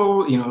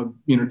people,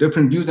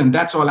 different views, and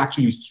that's all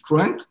actually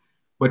strength.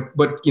 But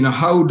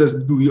how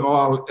do we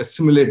all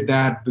assimilate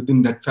that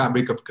within that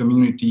fabric of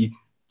community?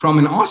 From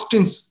an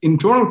Austin's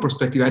internal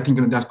perspective, I think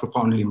that's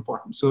profoundly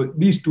important. So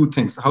these two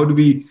things: how do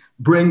we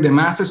bring the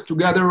masses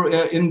together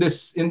in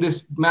this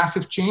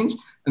massive change,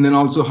 and then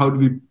also how do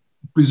we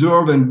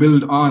preserve and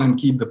build on and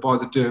keep the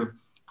positive,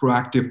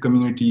 proactive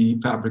community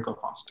fabric of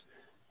Austin?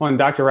 Well, and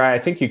Dr. Rai, I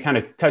think you kind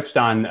of touched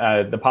on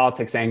the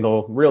politics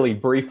angle really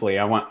briefly.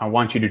 I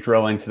want you to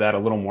drill into that a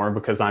little more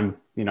because I'm,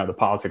 the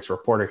politics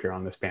reporter here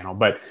on this panel.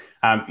 But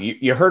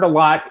you heard a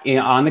lot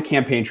on the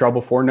campaign trail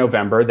before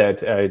November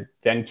that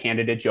then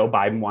candidate Joe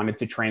Biden wanted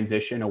to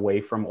transition away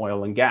from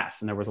oil and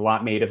gas. And there was a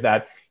lot made of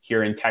that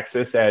here in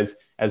Texas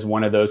as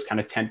one of those kind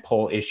of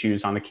tentpole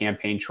issues on the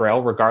campaign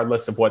trail,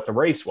 regardless of what the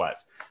race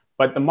was.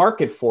 But the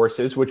market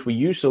forces, which we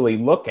usually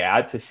look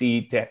at to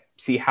see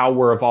how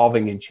we're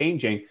evolving and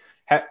changing,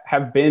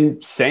 have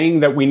been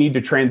saying that we need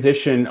to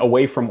transition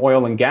away from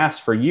oil and gas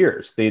for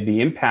years.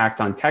 The impact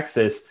on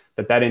Texas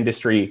that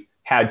industry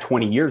had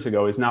 20 years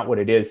ago is not what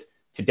it is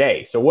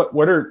today. So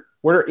what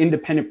are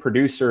independent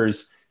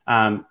producers?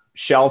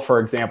 Shell, for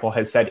example,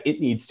 has said it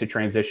needs to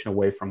transition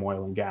away from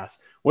oil and gas.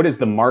 What is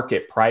the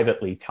market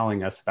privately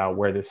telling us about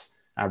where this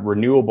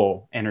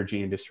renewable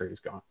energy industry is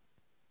going?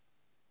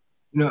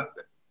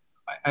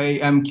 I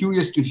am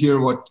curious to hear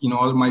what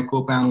all my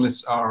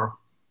co-panelists are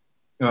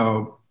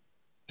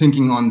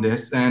thinking on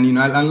this, and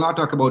I'll not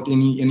talk about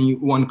any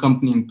one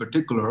company in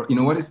particular.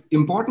 What is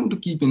important to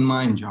keep in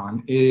mind,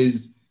 John,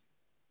 is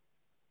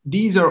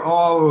these are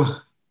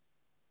all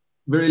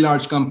very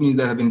large companies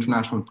that have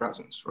international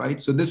presence,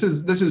 right? So this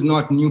is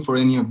not new for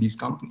any of these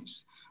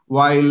companies.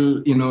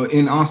 While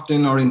in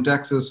Austin or in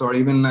Texas or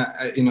even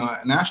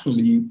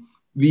nationally,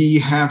 we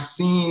have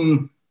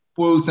seen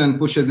pulls and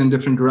pushes in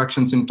different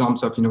directions in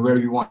terms of where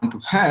we want to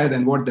head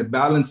and what the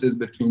balance is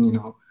between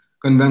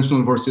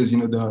conventional versus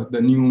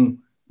the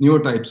newer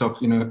types of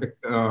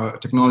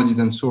technologies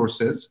and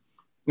sources.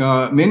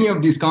 Many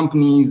of these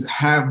companies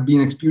have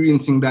been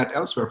experiencing that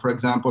elsewhere. For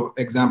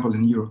example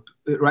in Europe,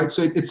 right?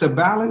 So it's a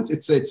balance.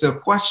 It's a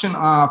question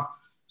of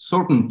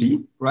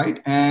certainty, right?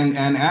 And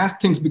as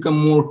things become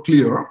more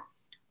clear,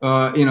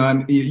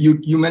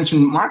 you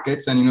mentioned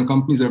markets, and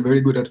companies are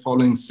very good at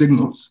following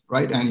signals,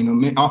 right?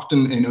 And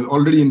often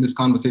already in this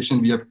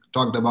conversation we have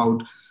talked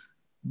about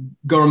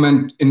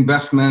government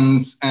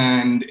investments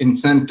and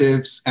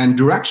incentives and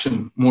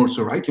direction more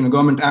so, right?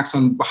 Government acts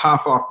on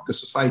behalf of the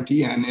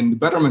society and in the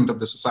betterment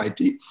of the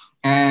society.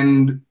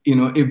 And,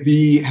 if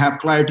we have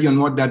clarity on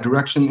what that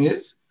direction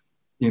is,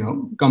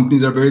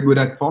 companies are very good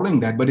at following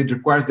that, but it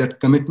requires that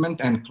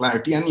commitment and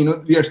clarity. And,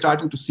 we are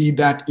starting to see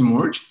that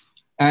emerge,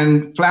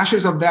 and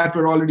flashes of that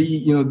were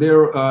already,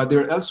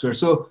 they're elsewhere.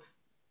 So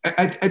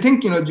I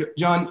think,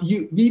 John,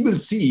 we will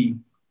see,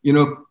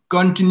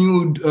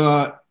 continued,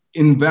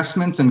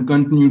 investments and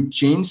continued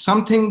change.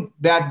 Something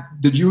that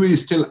the jury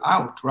is still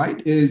out, right,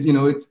 is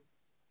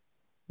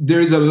there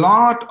is a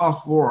lot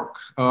of work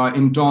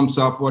in terms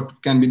of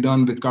what can be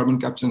done with carbon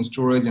capture and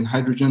storage and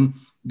hydrogen.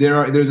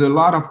 There's a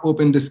lot of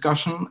open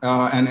discussion,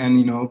 and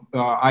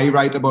I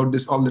write about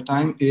this all the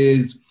time.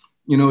 Is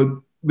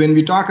when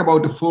we talk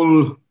about a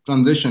full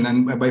transition,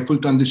 and by full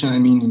transition I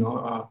mean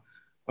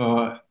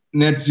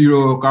net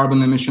zero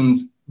carbon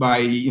emissions by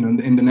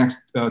in the next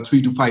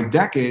 3 to 5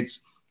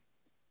 decades.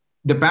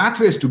 The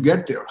pathways to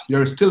get there,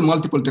 there are still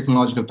multiple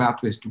technological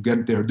pathways to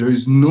get there. There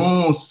is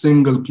no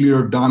single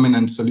clear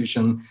dominant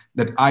solution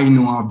that I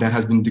know of that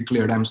has been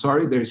declared. I'm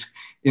sorry, there's,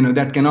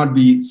 that cannot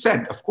be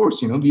said. Of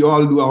course, we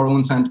all do our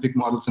own scientific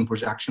models and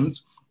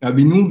projections.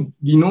 We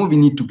know we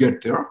need to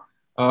get there.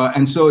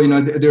 And so,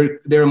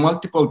 there are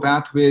multiple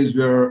pathways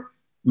where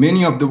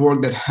many of the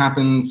work that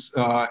happens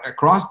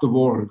across the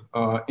world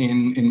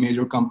in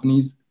major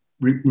companies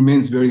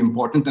remains very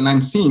important. And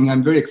I'm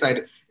very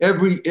excited.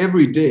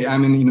 Every day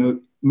I'm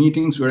in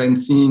meetings where I'm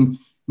seeing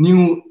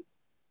new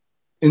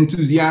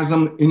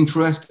enthusiasm,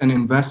 interest, and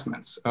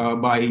investments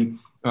by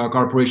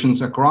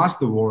corporations across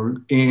the world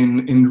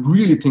in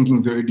really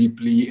thinking very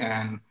deeply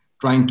and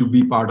trying to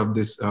be part of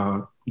this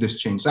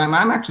change. So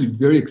I'm actually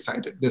very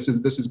excited. This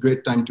is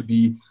great time to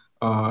be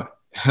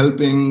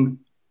helping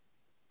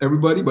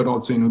everybody, but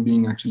also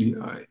being actually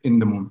in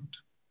the moment.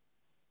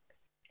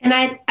 And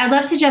I'd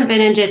love to jump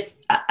in and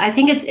I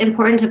think it's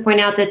important to point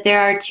out that there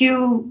are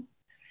two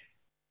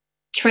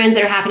trends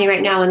that are happening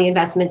right now on the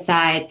investment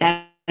side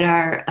that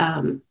are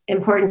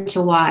important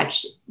to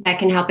watch that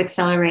can help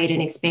accelerate and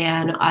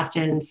expand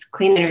Austin's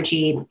clean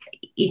energy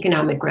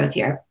economic growth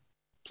here.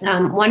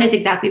 One is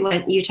exactly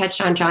what you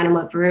touched on, John, and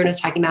what Varun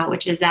was talking about,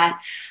 which is that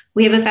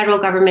we have a federal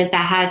government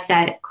that has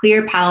set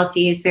clear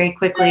policies very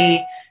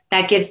quickly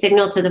that give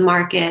signal to the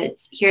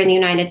markets here in the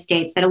United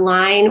States that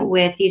align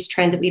with these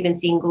trends that we've been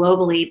seeing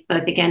globally,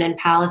 both again in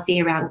policy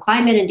around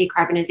climate and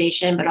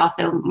decarbonization, but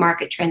also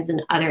market trends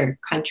in other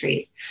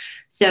countries.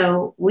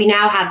 So we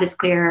now have this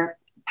clear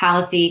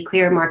policy,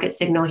 clear market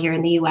signal here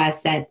in the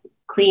US that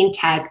clean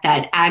tech,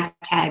 that ag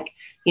tech,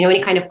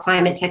 any kind of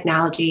climate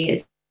technology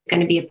is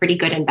going to be a pretty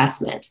good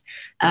investment.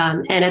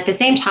 And at the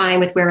same time,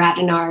 with where we're at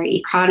in our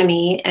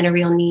economy and a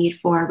real need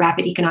for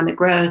rapid economic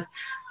growth,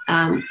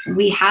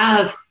 we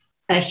have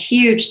a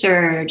huge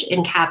surge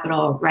in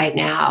capital right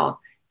now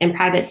in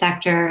private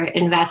sector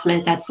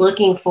investment that's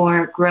looking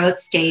for growth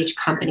stage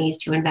companies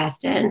to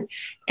invest in.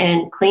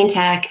 And clean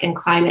tech and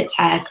climate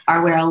tech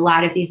are where a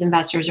lot of these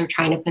investors are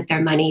trying to put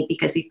their money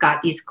because we've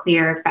got these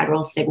clear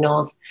federal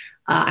signals,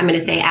 I'm going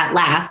to say at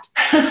last,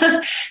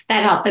 that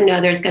help them know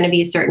there's going to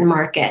be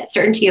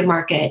certainty of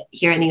market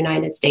here in the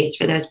United States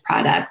for those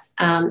products,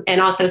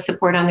 and also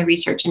support on the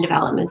research and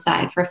development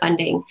side for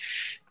funding.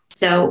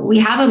 So we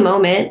have a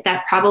moment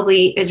that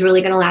probably is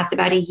really going to last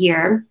about a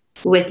year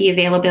with the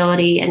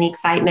availability and the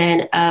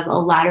excitement of a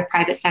lot of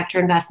private sector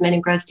investment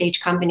in growth stage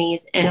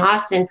companies. And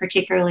Austin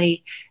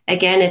particularly,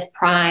 again, is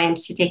primed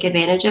to take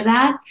advantage of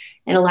that.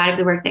 And a lot of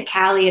the work that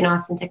Callie and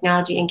Austin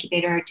Technology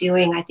Incubator are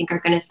doing, I think are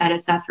going to set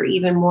us up for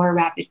even more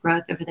rapid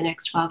growth over the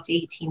next 12 to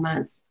 18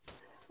 months.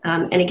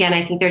 And again,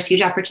 I think there's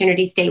huge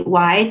opportunities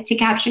statewide to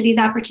capture these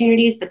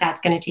opportunities, but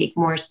that's going to take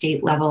more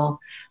state level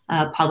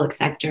public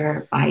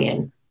sector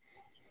buy-in.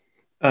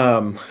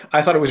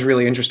 I thought it was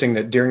really interesting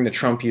that during the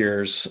Trump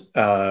years,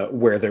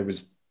 where there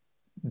was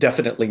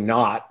definitely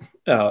not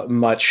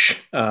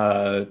much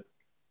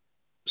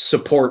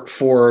support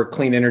for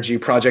clean energy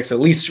projects, at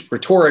least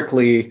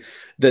rhetorically,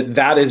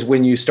 that is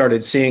when you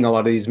started seeing a lot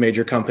of these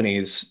major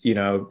companies,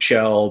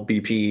 Shell,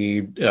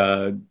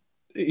 BP,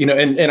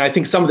 and I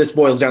think some of this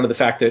boils down to the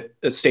fact that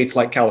states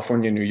like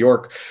California and New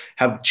York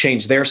have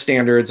changed their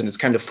standards, and it's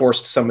kind of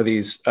forced some of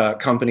these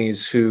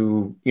companies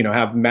who,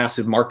 have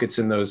massive markets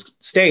in those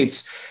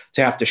states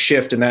to have to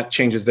shift, and that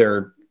changes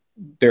their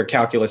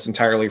calculus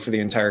entirely for the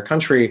entire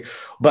country.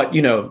 But,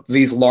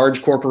 these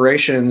large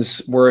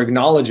corporations were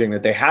acknowledging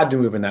that they had to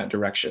move in that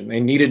direction. They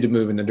needed to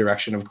move in the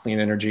direction of clean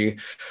energy.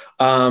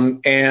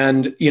 I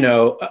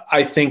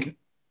think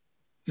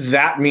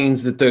that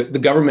means that the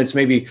government's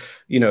maybe,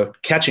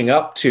 catching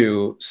up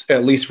to,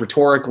 at least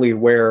rhetorically,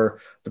 where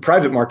the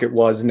private market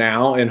was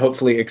now, and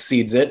hopefully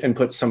exceeds it and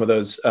puts some of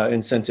those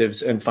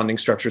incentives and funding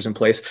structures in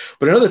place.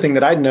 But another thing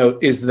that I'd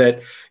note is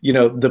that,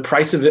 the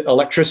price of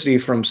electricity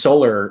from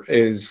solar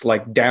is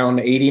like down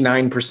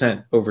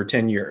 89% over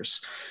 10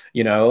 years,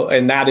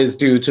 and that is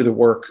due to the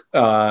work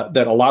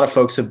that a lot of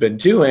folks have been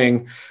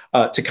doing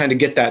to kind of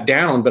get that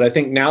down. But I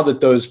think now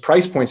that those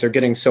price points are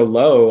getting so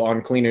low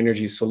on clean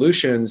energy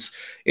solutions,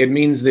 it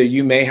means that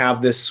you may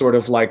have this sort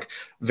of like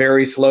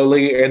very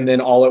slowly and then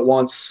all at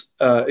once,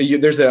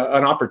 there's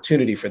an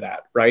opportunity for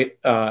that, right?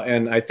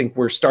 And I think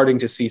we're starting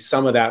to see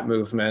some of that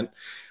movement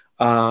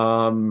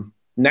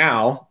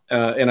now.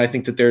 And I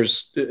think that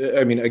there's,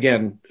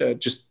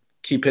 just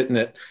keep hitting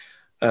it.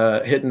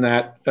 Hitting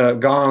that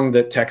gong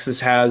that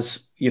Texas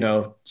has,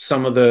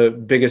 some of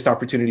the biggest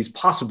opportunities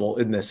possible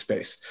in this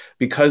space,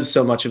 because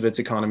so much of its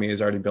economy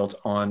is already built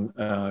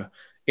on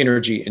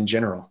energy in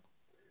general.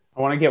 I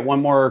want to get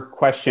one more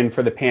question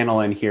for the panel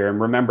in here. And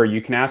remember,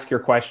 you can ask your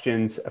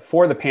questions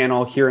for the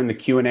panel here in the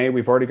Q&A.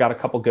 We've already got a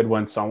couple good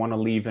ones, so I want to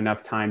leave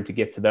enough time to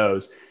get to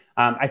those.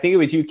 I think it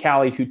was you,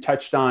 Callie, who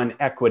touched on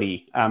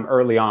equity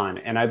early on,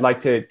 and I'd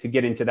like to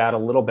get into that a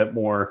little bit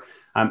more.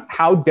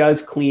 How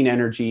does clean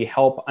energy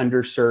help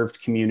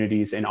underserved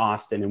communities in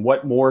Austin, and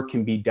what more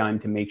can be done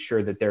to make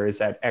sure that there is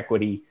that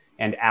equity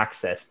and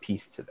access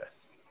piece to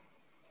this?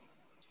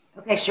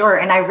 Okay, sure.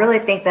 And I really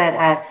think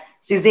that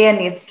Suzanne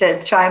needs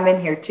to chime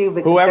in here too.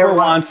 Because whoever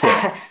wants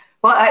it.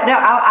 Well, no,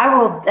 I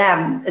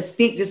will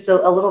speak just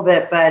a little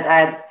bit,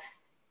 but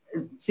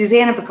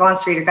Suzanne and Pecan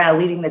Street are kind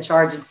of leading the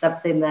charge in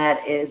something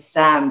that is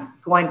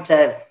going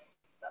to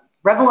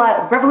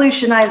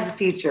revolutionize the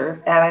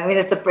future.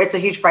 It's a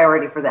huge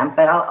priority for them,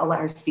 but I'll let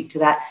her speak to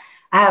that.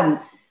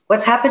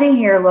 What's happening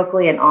here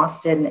locally in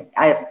Austin,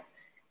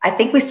 I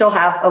think we still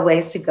have a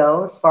ways to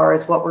go as far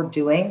as what we're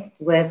doing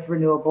with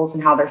renewables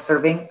and how they're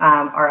serving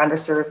our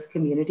underserved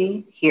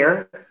community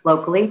here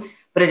locally,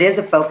 but it is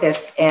a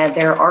focus, and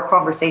there are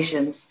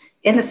conversations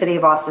in the City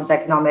of Austin's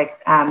Economic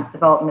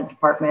Development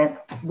Department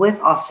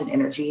with Austin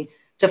Energy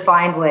to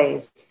find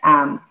ways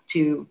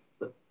to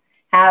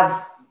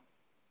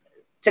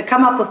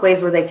come up with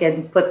ways where they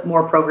can put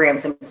more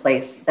programs in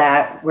place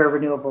where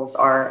renewables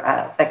are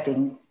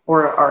affecting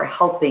or are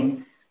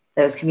helping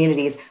those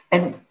communities.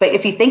 But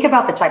if you think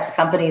about the types of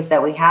companies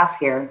that we have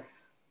here,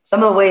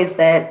 some of the ways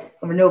that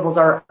renewables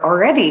are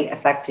already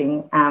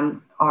affecting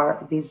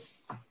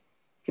these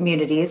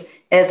communities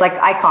is like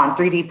Icon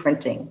 3D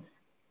printing.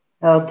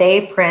 So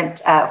they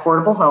print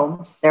affordable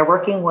homes. They're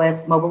working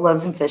with Mobile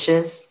Loaves and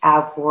Fishes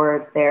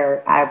for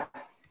their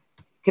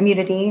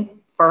community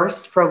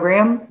first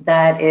program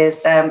that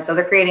is, so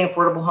they're creating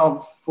affordable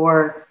homes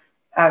for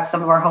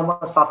some of our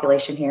homeless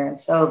population here. And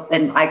so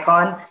an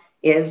Icon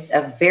is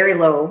a very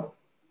low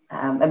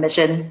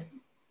emission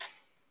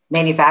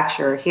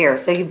manufacturer here.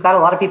 So you've got a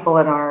lot of people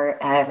in our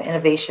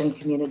innovation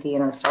community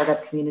and our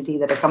startup community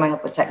that are coming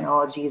up with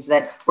technologies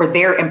where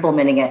they're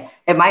implementing it.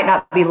 It might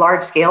not be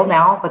large scale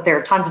now, but there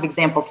are tons of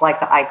examples like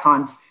the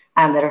Icons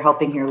that are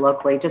helping here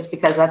locally, just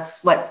because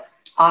that's what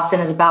Austin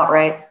is about,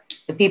 right?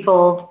 The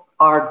people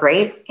are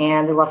great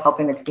and they love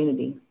helping their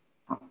community.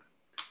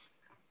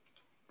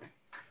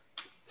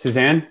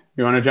 Suzanne,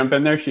 you want to jump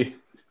in there?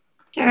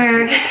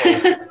 Sure.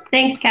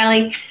 Thanks,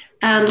 Callie.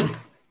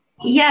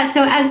 Yeah,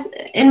 so as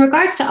in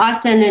regards to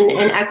Austin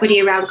and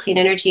equity around clean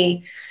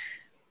energy,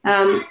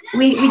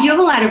 we do have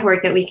a lot of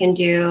work that we can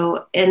do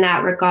in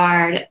that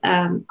regard.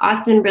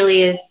 Austin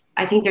really is,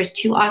 I think there's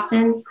two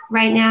Austins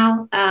right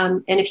now.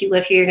 And if you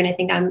live here, you're going to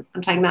think I'm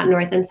talking about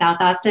North and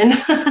South Austin.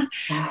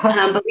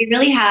 But we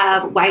really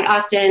have white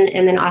Austin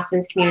and then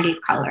Austin's community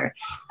of color.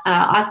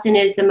 Austin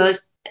is the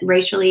most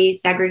racially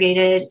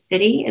segregated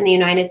city in the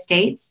United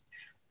States.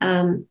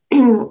 And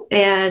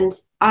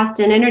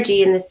Austin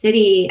Energy and the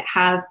city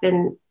have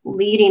been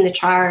leading the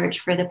charge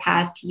for the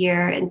past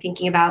year and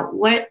thinking about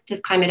what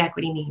does climate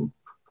equity mean?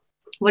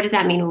 what does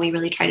that mean when we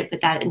really try to put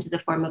that into the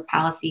form of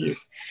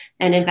policies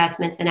and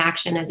investments in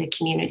action as a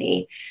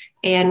community?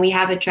 And we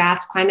have a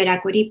draft climate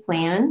equity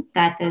plan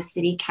that the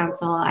city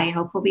council, I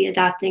hope, will be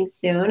adopting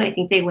soon. I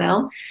think they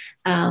will,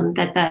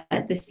 that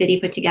the city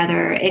put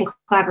together in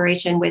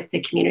collaboration with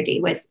the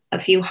community, with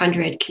a few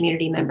hundred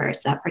community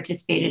members that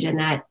participated in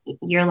that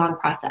year-long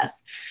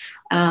process.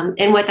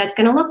 And what that's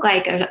going to look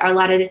like are a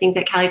lot of the things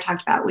that Callie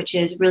talked about, which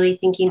is really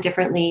thinking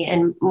differently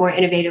and more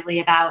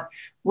innovatively about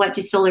what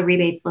do solar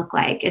rebates look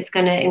like. It's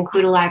going to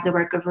include a lot of the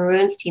work of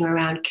Varun's team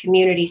around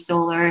community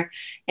solar,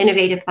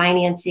 innovative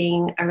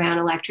financing around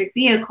electric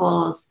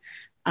vehicles,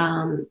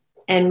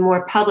 and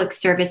more public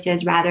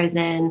services rather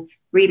than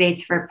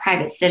rebates for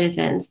private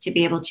citizens to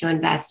be able to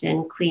invest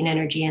in clean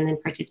energy and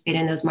then participate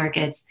in those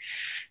markets.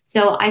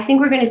 So I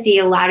think we're going to see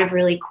a lot of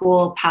really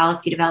cool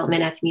policy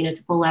development at the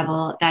municipal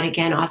level that,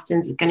 again,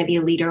 Austin's going to be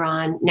a leader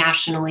on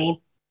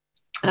nationally,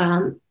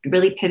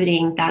 really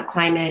pivoting that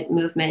climate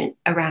movement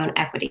around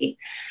equity.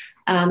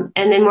 And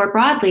then more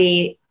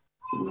broadly,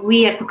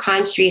 we at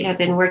Pecan Street have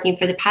been working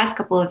for the past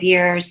couple of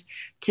years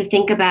to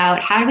think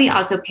about how do we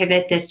also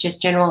pivot this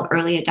just general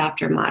early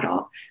adopter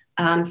model,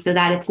 so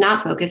that it's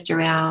not focused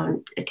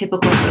around a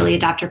typical early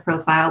adopter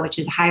profile, which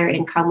is higher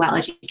income,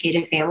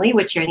 well-educated family,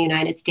 which here in the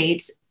United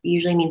States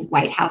usually means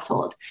white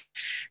household.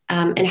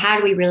 And how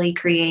do we really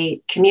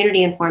create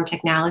community-informed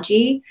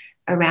technology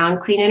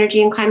around clean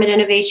energy and climate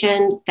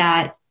innovation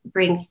that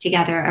brings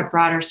together a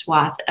broader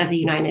swath of the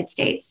United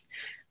States?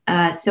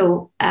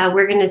 So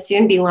we're going to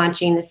soon be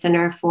launching the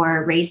Center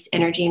for Race,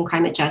 Energy, and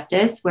Climate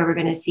Justice, where we're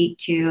going to seek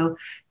to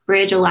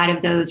bridge a lot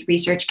of those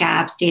research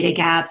gaps, data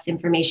gaps,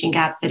 information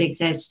gaps that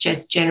exist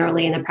just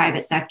generally in the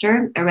private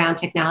sector around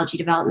technology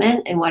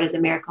development and what does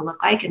America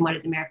look like and what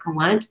does America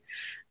want.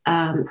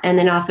 And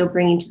then also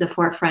bringing to the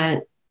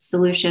forefront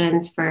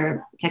solutions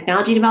for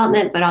technology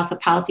development, but also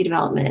policy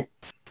development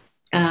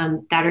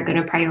that are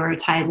going to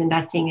prioritize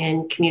investing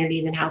in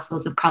communities and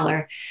households of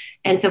color.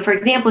 And so, for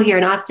example, here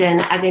in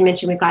Austin, as I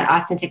mentioned, we've got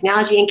Austin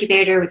Technology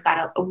Incubator. We've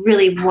got a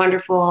really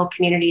wonderful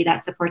community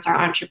that supports our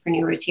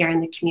entrepreneurs here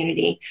in the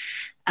community.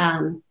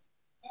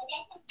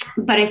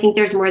 But I think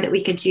there's more that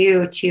we could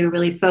do to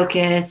really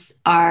focus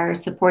our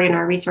support and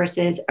our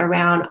resources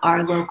around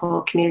our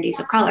local communities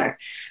of color.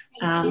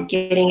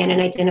 Getting in and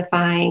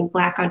identifying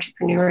Black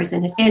entrepreneurs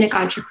and Hispanic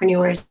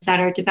entrepreneurs that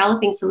are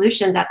developing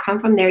solutions that come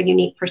from their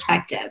unique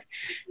perspective,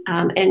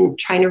 and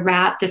trying to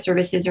wrap the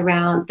services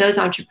around those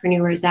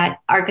entrepreneurs that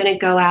are going to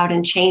go out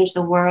and change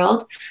the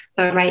world,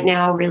 but right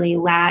now really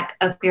lack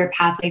a clear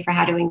pathway for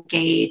how to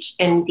engage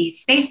in these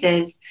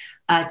spaces,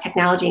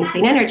 technology and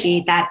clean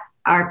energy that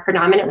are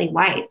predominantly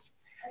white.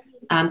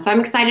 So I'm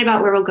excited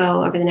about where we'll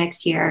go over the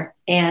next year.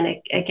 And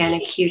again, a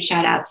huge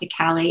shout out to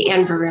Callie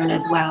and Varun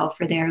as well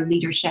for their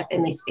leadership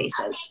in these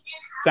spaces.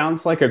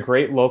 Sounds like a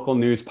great local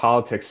news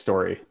politics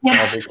story. So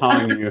I'll be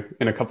calling you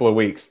in a couple of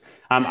weeks.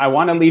 I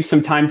want to leave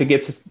some time to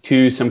get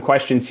to some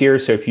questions here.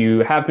 So if you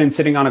have been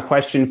sitting on a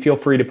question, feel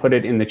free to put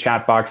it in the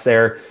chat box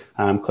there.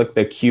 Click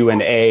the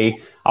Q&A.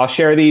 I'll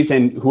share these,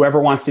 and whoever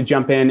wants to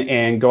jump in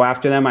and go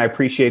after them, I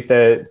appreciate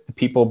the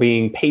people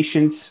being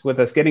patient with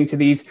us getting to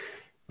these.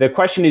 The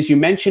question is, you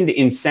mentioned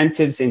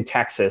incentives in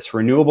Texas.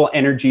 Renewable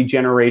energy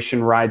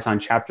generation rides on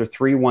Chapter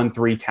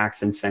 313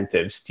 tax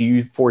incentives. Do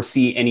you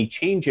foresee any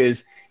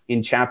changes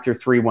in Chapter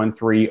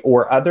 313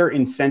 or other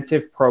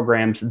incentive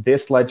programs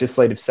this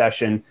legislative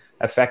session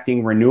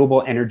affecting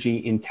renewable energy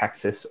in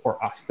Texas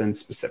or Austin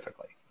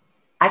specifically?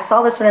 I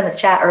saw this one in the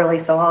chat early,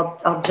 so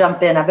I'll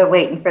jump in. I've been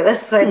waiting for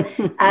this one.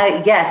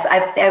 Yes,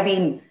 I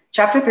mean,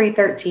 Chapter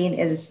 313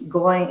 is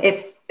going,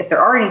 if there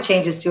are any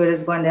changes to it,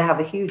 is going to have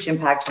a huge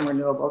impact on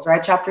renewables,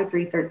 right? Chapter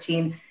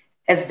 313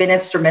 has been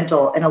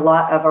instrumental in a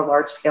lot of our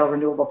large-scale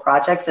renewable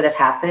projects that have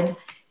happened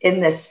in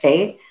this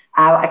state.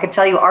 I could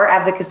tell you our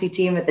advocacy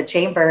team at the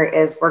Chamber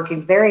is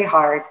working very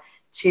hard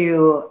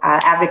to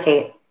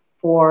advocate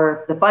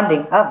for the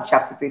funding of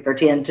Chapter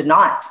 313 and to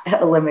not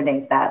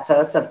eliminate that. So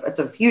it's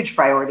a huge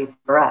priority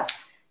for us,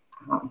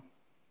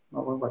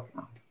 what we're working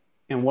on.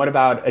 And what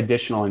about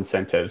additional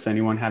incentives?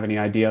 Anyone have any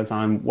ideas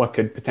on what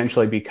could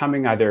potentially be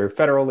coming either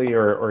federally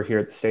or here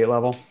at the state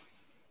level?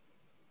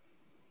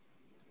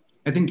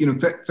 I think,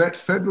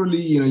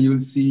 federally,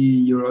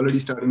 you're already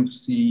starting to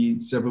see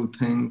several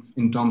things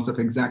in terms of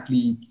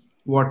exactly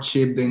what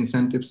shape the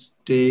incentives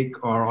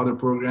take or other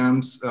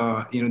programs.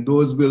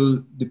 Those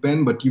will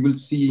depend, but you will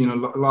see, a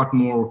lot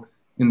more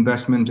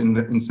investment in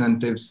the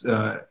incentives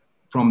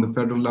from the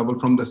federal level,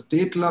 from the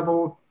state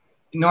level,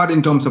 not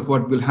in terms of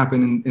what will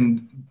happen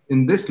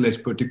in this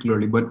list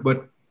particularly,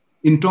 but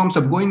in terms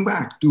of going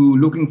back to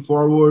looking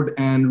forward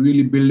and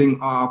really building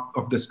off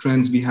of the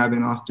strengths we have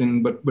in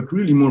Austin, but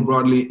really more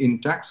broadly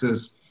in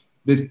Texas,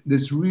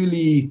 this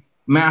really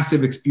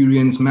massive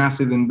experience,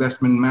 massive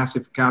investment,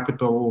 massive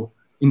capital,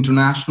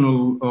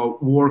 international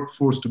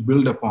workforce to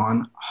build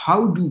upon.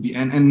 How do we,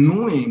 and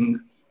knowing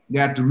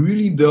that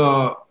really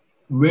the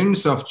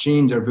winds of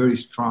change are very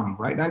strong,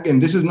 right? Again,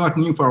 this is not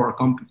new for our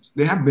companies.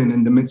 They have been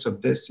in the midst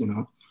of this,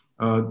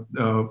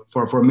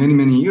 for many,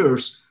 many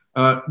years.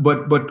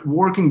 but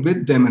working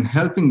with them and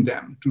helping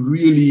them to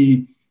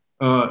really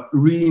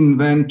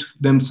reinvent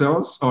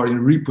themselves or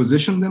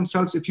reposition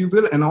themselves, if you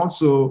will, and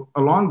also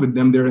along with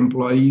them, their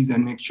employees,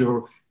 and make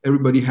sure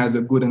everybody has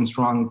a good and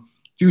strong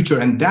future.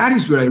 And that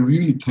is where I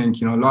really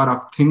think, a lot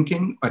of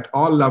thinking at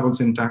all levels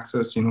in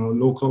Texas,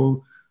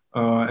 local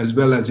as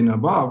well as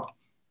above,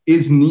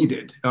 is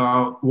needed.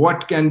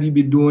 What can we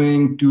be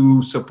doing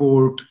to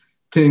support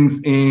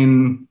things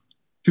in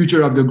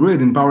future of the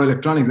grid in power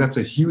electronics? That's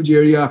a huge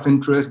area of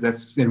interest.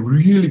 That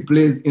really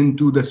plays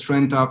into the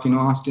strength of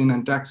Austin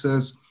and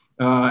Texas.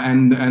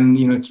 And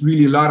it's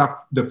really a lot of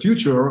the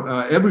future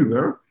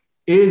everywhere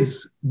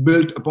is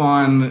built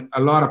upon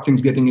a lot of things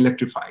getting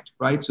electrified,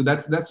 right? So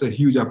that's a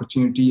huge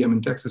opportunity. I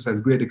mean, Texas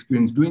has great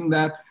experience doing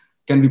that.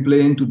 Can we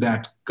play into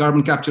that?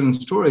 Carbon capture and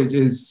storage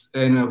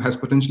has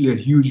potentially a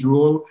huge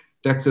role.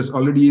 Texas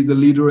already is a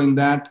leader in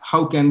that.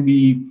 How can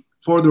we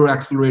further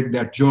accelerate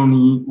that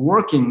journey,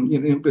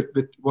 working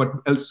with what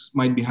else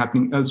might be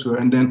happening elsewhere?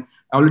 And then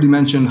I already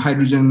mentioned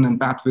hydrogen and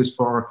pathways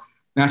for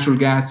natural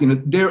gas.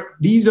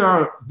 These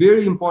are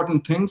very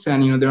important things,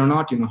 and there are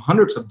not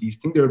hundreds of these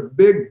things. There are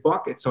big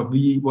buckets of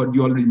what we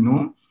already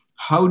know.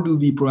 How do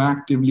we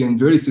proactively and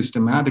very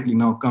systematically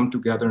now come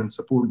together and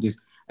support this?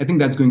 I think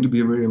that's going to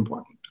be very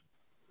important.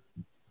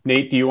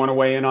 Nate, do you want to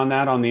weigh in on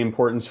that, on the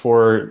importance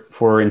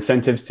for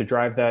incentives to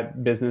drive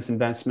that business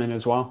investment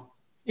as well?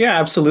 Yeah,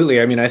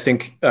 absolutely. I mean, I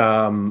think,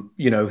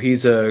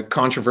 he's a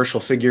controversial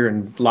figure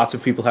and lots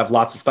of people have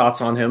lots of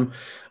thoughts on him.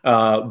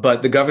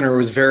 But the governor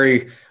was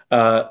very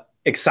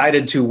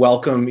excited to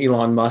welcome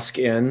Elon Musk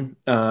in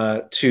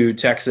to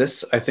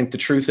Texas. I think the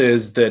truth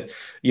is that,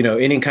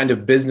 any kind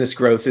of business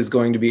growth is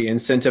going to be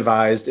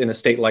incentivized in a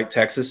state like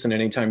Texas. And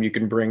anytime you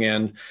can bring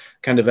in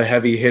kind of a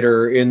heavy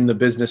hitter in the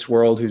business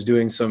world who's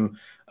doing some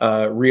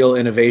real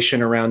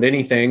innovation around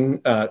anything,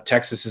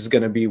 Texas is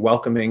going to be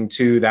welcoming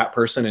to that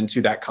person and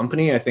to that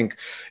company. I think,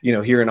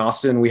 here in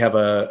Austin, we have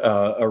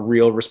a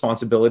real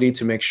responsibility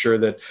to make sure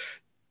that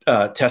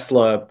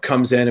Tesla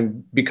comes in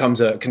and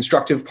becomes a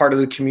constructive part of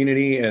the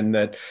community, and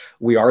that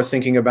we are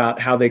thinking about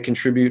how they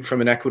contribute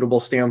from an equitable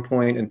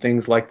standpoint and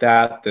things like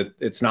that, that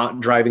it's not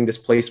driving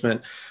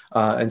displacement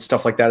and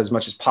stuff like that as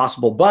much as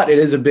possible. But it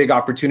is a big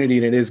opportunity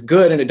and it is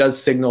good. And it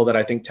does signal that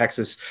I think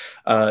Texas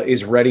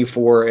is ready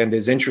for and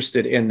is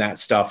interested in that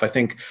stuff. I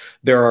think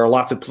there are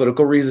lots of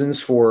political reasons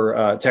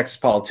for Texas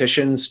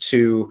politicians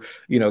to,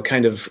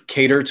 kind of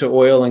cater to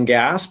oil and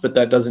gas, but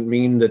that doesn't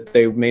mean that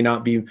they may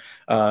not be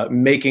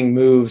making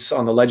moves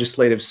on the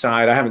legislative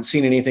side. I haven't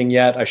seen anything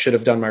yet. I should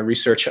have done my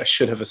research. I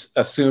should have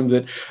assumed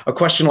that a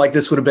question like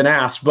this would have been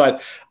asked.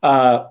 But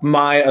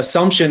my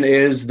assumption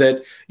is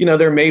that,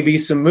 there may be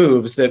some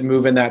moves that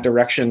move in that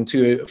direction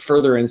to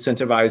further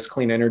incentivize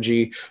clean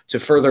energy, to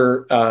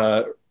further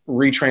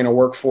retrain a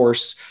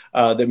workforce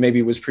that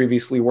maybe was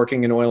previously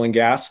working in oil and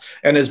gas.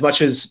 And as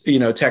much as,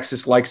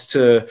 Texas likes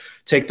to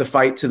take the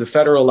fight to the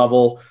federal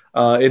level,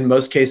 in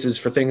most cases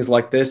for things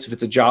like this, if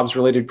it's a jobs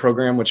related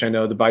program, which I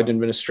know the Biden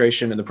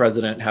administration and the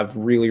president have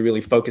really,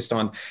 really focused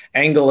on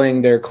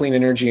angling their clean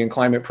energy and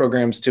climate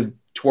programs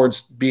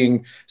towards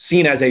being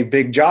seen as a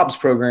big jobs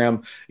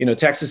program,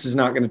 Texas is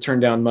not going to turn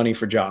down money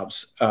for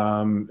jobs.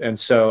 And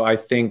so I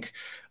think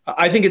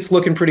it's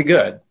looking pretty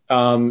good.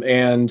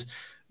 And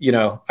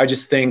I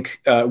just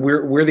think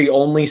we're the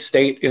only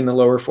state in the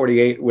lower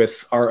 48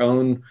 with our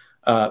own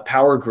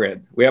power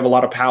grid. We have a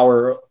lot of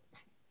power,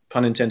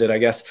 pun intended, I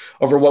guess,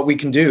 over what we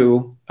can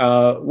do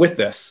with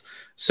this.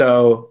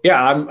 So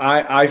yeah,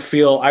 I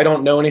feel, I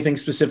don't know anything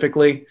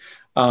specifically,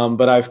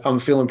 but I'm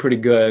feeling pretty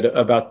good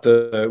about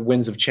the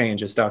winds of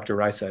change, as Dr.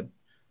 Rai said.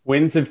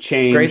 Winds of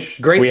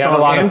change. Great we song, have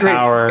a lot of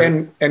power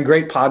and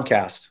great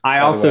podcast. I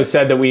also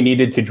said that we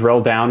needed to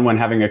drill down when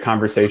having a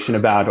conversation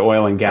about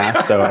oil and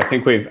gas. So I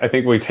think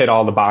we've hit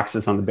all the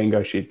boxes on the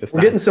bingo sheet this time.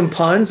 We're getting some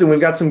puns and we've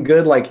got some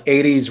good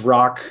 80s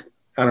rock,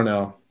 I don't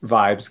know,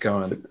 vibes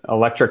going.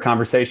 Electric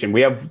conversation.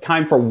 We have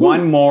time for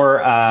one more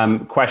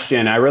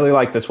question. I really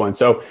like this one.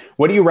 So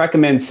what do you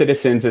recommend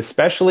citizens,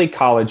 especially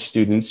college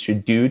students,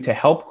 should do to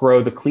help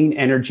grow the clean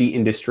energy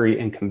industry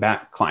and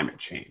combat climate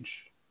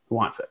change? Who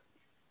wants it?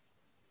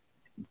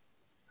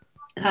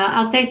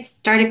 I'll say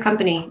start a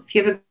company. If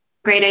you have a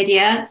great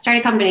idea, start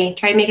a company.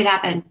 Try to make it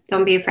happen.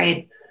 Don't be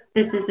afraid.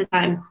 This is the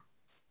time.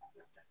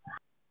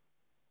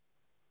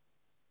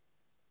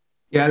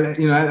 Yeah,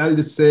 I'll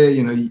just say,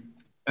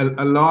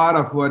 a lot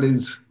of what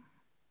is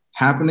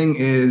happening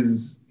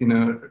is,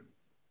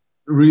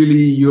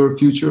 really your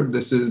future.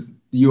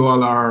 You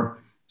all are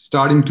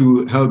starting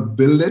to help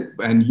build it,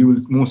 and you will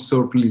most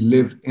certainly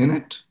live in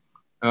it.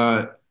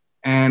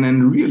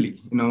 And really,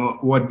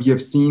 what we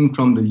have seen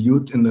from the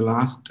youth in the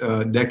last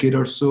decade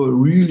or so,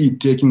 really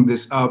taking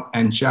this up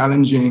and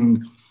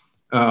challenging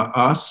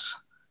us,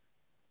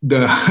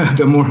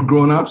 the more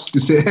grown-ups,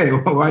 to say, hey,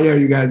 why are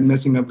you guys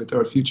messing up with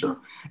our future?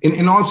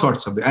 In all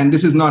sorts of it. And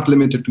this is not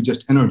limited to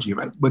just energy,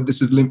 right? But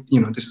this is,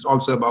 this is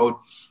also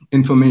about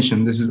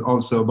information. This is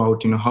also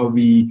about, how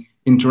we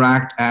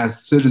interact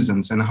as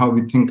citizens and how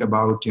we think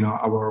about,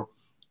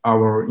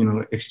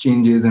 our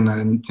exchanges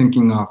and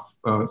thinking of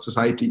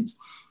societies.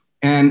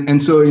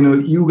 And so,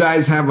 you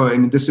guys have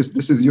this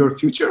is your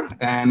future,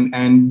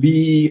 and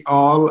we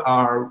all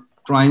are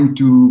trying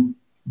to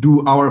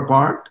do our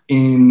part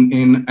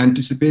in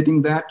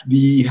anticipating that.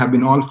 We have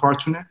been all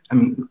fortunate,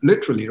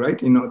 literally, right?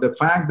 The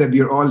fact that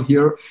we are all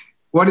here.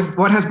 What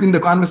has been the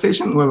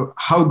conversation? Well,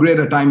 how great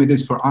a time it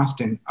is for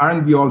Austin.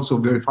 Aren't we also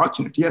very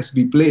fortunate? Yes,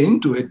 we play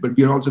into it, but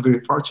we are also very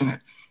fortunate.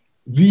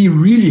 We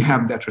really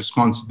have that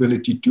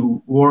responsibility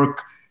to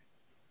work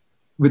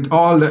with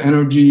all the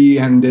energy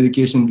and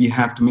dedication we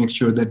have to make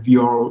sure that we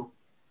all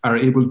are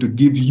able to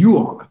give you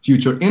all a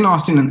future in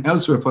Austin and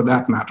elsewhere, for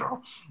that matter,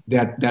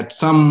 that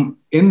some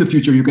in the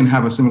future you can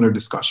have a similar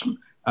discussion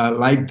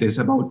like this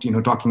about,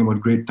 talking about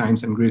great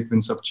times and great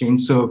winds of change.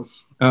 So,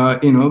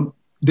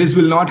 this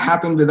will not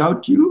happen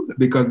without you,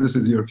 because this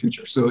is your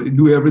future. So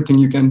do everything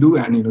you can do.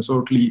 And,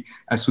 certainly,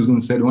 as Susan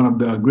said, one of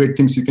the great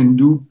things you can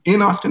do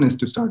in Austin is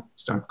to start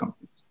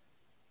companies.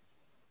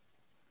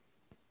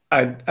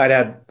 I'd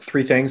add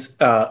 3 things.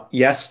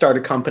 Yes, start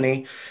a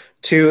company.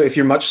 2, if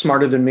you're much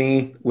smarter than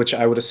me, which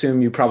I would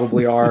assume you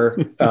probably are,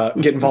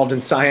 get involved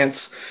in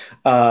science.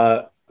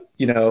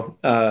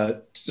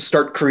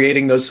 Start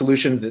creating those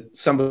solutions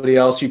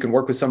that you can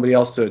work with somebody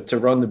else to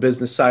run the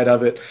business side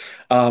of it.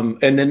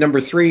 And then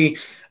number 3,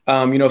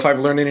 if I've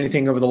learned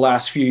anything over the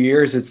last few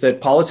years, it's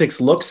that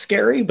politics looks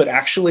scary, but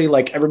actually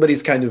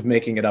everybody's kind of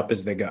making it up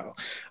as they go.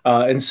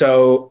 And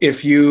so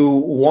if you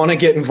want to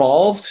get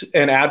involved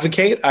and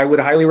advocate, I would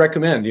highly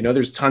recommend,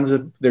 there's tons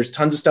of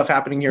stuff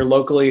happening here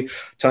locally,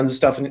 tons of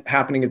stuff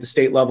happening at the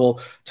state level,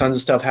 tons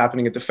of stuff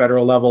happening at the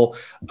federal level.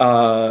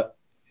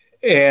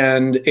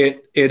 And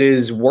it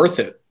is worth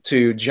it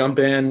to jump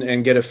in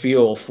and get a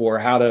feel for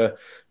how to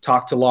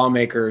talk to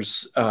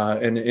lawmakers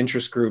and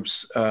interest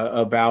groups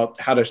about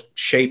how to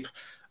shape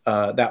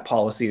that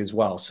policy as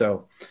well.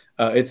 So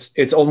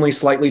it's only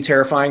slightly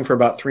terrifying for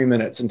about 3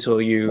 minutes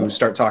until you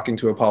start talking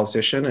to a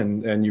politician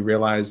and you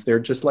realize they're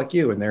just like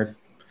you and they're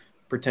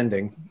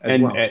pretending as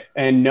well.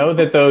 And know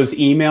that those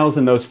emails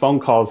and those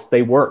phone calls,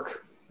 they work.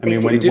 I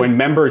mean, when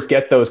members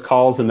get those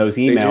calls and those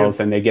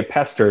emails and they get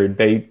pestered,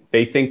 they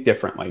think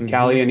differently. Mm-hmm.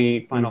 Callie,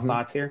 any final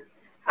thoughts here?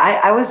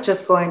 I was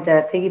just going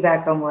to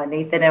piggyback on what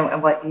Nathan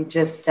and what you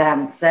just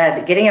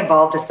said. Getting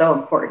involved is so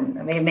important.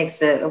 I mean, it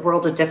makes a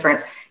world of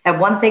difference. And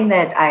one thing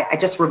that I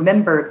just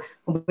remembered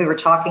when we were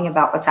talking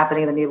about what's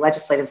happening in the new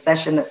legislative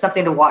session, that's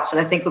something to watch that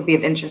I think would be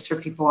of interest for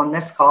people on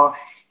this call,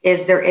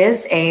 is there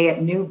is a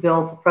new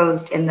bill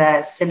proposed in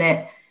the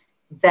Senate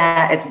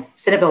that it's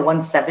Senate Bill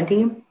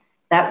 170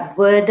 that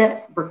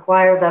would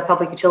require the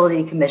Public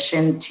Utility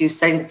Commission to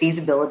study the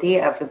feasibility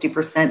of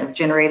 50% of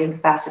generating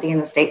capacity in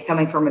the state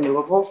coming from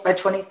renewables by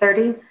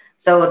 2030.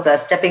 So it's a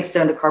stepping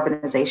stone to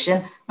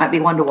carbonization. Might be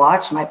one to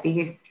watch. Might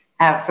be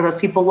for those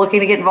people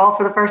looking to get involved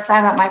for the first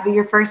time. That might be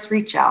your first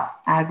reach out,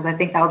 because I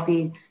think that would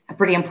be a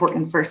pretty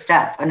important first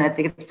step. And I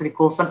think it's pretty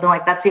cool. Something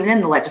like that's even in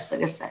the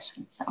legislative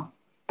session. So,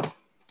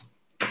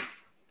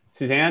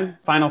 Suzanne,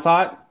 final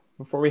thought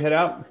before we head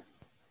out?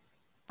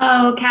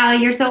 Oh,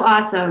 Callie, you're so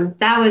awesome.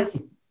 I'm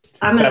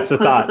going to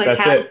close with what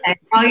Callie said.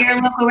 Call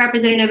your local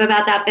representative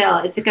about that bill.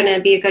 It's going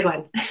to be a good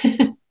one.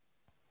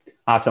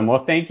 Awesome.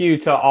 Well, thank you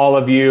to all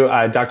of you,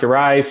 Dr.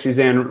 Rye,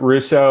 Suzanne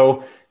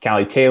Russo,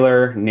 Callie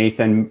Taylor,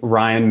 Nathan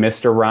Ryan,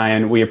 Mr.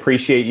 Ryan. We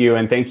appreciate you.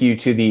 And thank you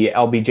to the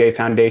LBJ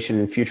Foundation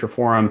and Future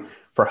Forum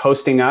for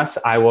hosting us.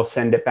 I will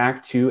send it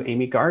back to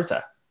Amy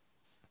Garza.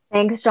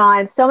 Thanks,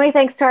 John. So many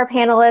thanks to our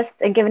panelists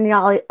and giving you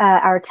all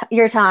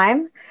your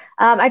time.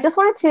 I just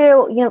wanted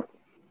to,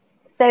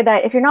 say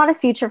that if you're not a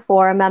Future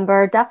Forum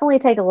member, definitely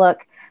take a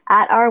look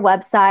at our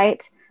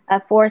website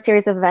for a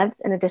series of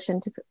events, in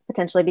addition to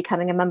potentially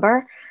becoming a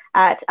member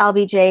at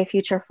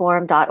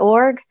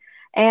lbjfutureforum.org.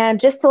 And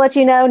just to let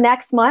you know,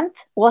 next month,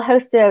 we'll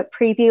host a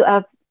preview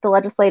of the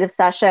legislative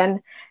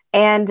session,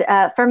 and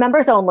for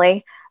members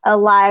only, a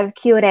live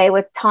Q&A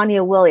with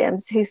Tanya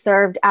Williams, who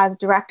served as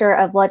Director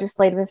of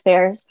Legislative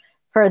Affairs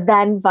for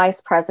then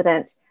Vice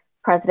President,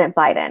 President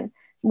Biden.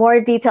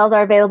 More details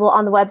are available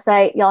on the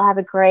website. Y'all have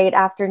a great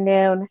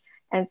afternoon,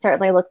 and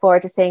certainly look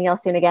forward to seeing y'all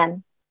soon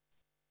again.